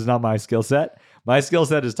me. This is not my skill set. My skill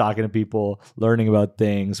set is talking to people, learning about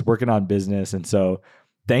things, working on business. And so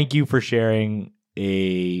thank you for sharing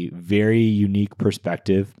a very unique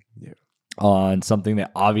perspective on something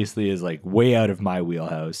that obviously is like way out of my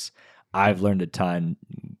wheelhouse. I've learned a ton,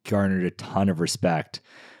 garnered a ton of respect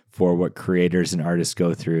for what creators and artists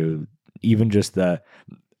go through. Even just I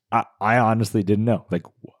honestly didn't know, like,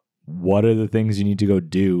 what are the things you need to go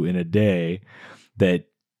do in a day that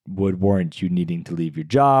would warrant you needing to leave your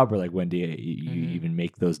job, or like when do you even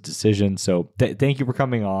make those decisions? So thank you for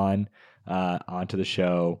coming onto the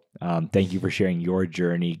show. Thank you for sharing your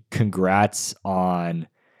journey. Congrats on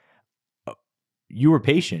you were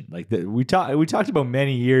patient. Like we talked about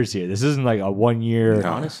many years here. This isn't like a 1 year.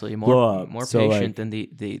 Honestly, blow up. more So, patient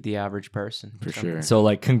like, than the average person. For sure. So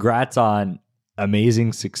like congrats on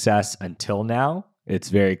amazing success until now. It's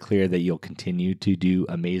very clear that you'll continue to do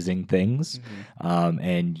amazing things.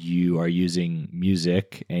 And you are using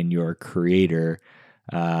music and your creator,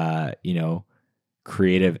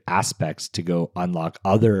 creative aspects to go unlock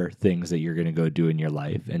other things that you're going to go do in your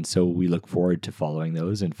life. And so we look forward to following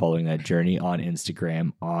those and following that journey on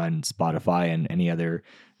Instagram, on Spotify, and any other.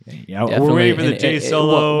 We're waiting for the Jay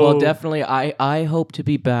Solo. Well, definitely. I hope to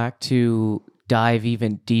be back to dive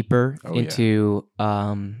even deeper into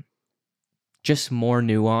just more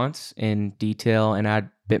nuance and detail and add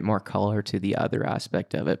a bit more color to the other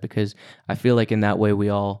aspect of it, because I feel like in that way we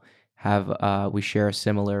all have we share a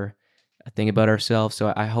similar thing about ourselves.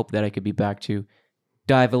 So I hope that I could be back to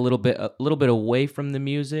dive a little bit away from the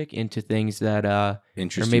music into things that are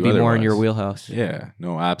Interest maybe you more in your otherwise. wheelhouse. Yeah,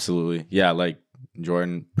 no, absolutely. Yeah, like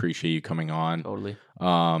Jordan, appreciate you coming on. Totally.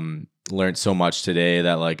 Learned so much today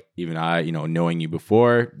that like even I, knowing you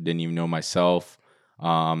before, didn't even know myself.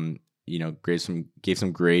 Gave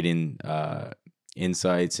some great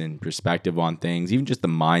insights and perspective on things, even just the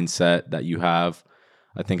mindset that you have.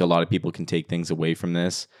 I think a lot of people can take things away from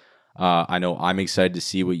this. I know I'm excited to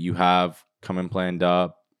see what you have coming planned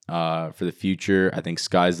up for the future. I think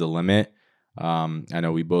sky's the limit. I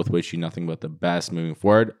know we both wish you nothing but the best moving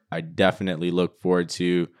forward. I definitely look forward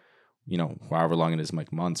to, however long it is,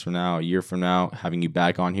 like months from now, a year from now, having you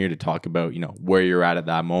back on here to talk about, where you're at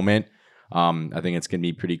that moment. I think it's going to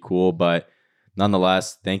be pretty cool, but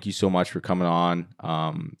nonetheless, thank you so much for coming on.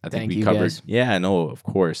 I think we covered, guys. Yeah, no, of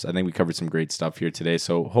course. I think we covered some great stuff here today.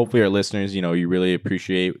 So hopefully our listeners, you really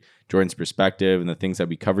appreciate Jordan's perspective and the things that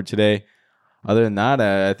we covered today. Other than that,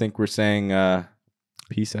 I think we're saying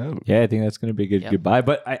peace out. Yeah, I think that's going to be a good goodbye.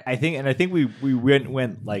 But I think we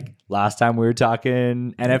went like last time we were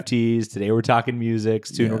talking NFTs. Today we're talking music.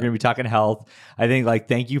 Soon we're going to be talking health. I think like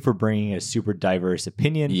thank you for bringing a super diverse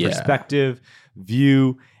opinion, perspective,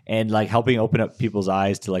 view, and like helping open up people's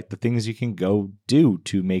eyes to like the things you can go do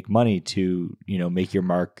to make money, to make your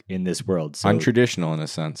mark in this world. So, untraditional in a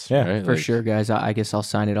sense. Yeah, right? For sure, guys. I guess I'll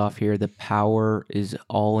sign it off here. The power is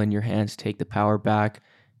all in your hands. Take the power back.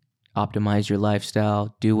 Optimize your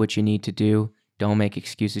lifestyle. Do what you need to do. Don't make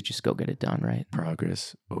excuses. Just go get it done, right?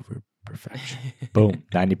 Progress over perfection. Boom,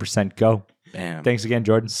 90% go. Bam. Thanks again,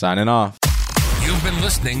 Jordan. Signing off. You've been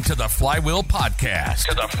listening to the Flywheel Podcast.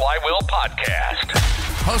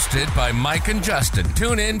 Hosted by Mike and Justin.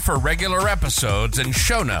 Tune in for regular episodes and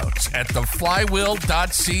show notes at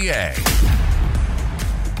theflywheel.ca.